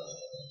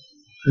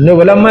 ने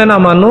बोला मैं ना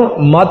मानो,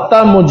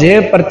 माता मुझे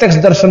प्रत्यक्ष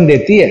दर्शन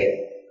देती है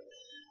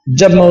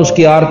जब मैं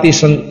उसकी आरती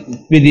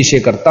विधि से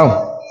करता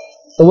हूं।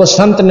 तो वो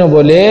संत ने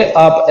बोले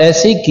आप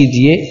ऐसे ही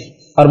कीजिए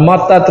और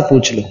माता तो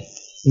पूछ लो,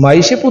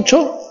 माई से पूछो,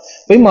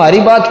 भाई हमारी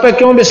बात पे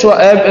क्यों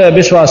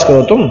विश्वास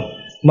करो, तुम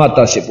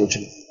माता से पूछ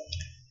लो।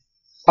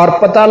 और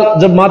पता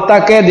जब माता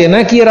कह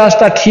देना कि ये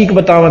रास्ता ठीक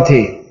बतावा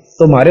थे,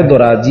 तो हमारे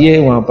दोराजिए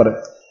वहां पर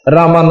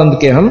रामानंद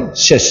के हम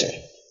शिष्य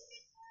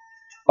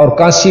और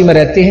काशी में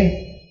रहते हैं,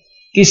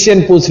 किसी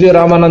ने पूछ लिया,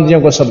 रामानंद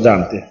जी को सब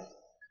जानते हैं।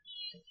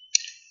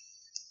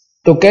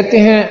 तो कहते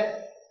हैं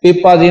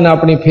पीपा जी ने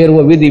अपनी फिर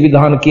वो विधि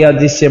विधान किया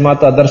जिससे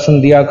माता दर्शन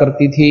दिया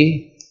करती थी।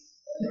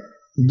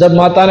 जब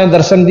माता ने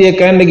दर्शन दिए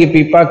कहने लगी,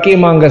 पीपा के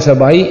मांगे से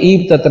भाई,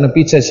 ईब तत्न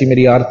पीछे से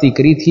मेरी आरती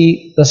करी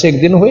थी, 10 एक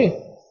दिन हुए,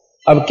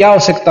 अब क्या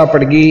आवश्यकता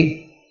पड़गी?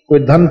 कोई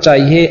धन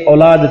चाहिए,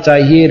 औलाद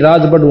चाहिए,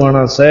 राज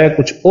बढ़वाना से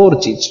कुछ और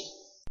चीज?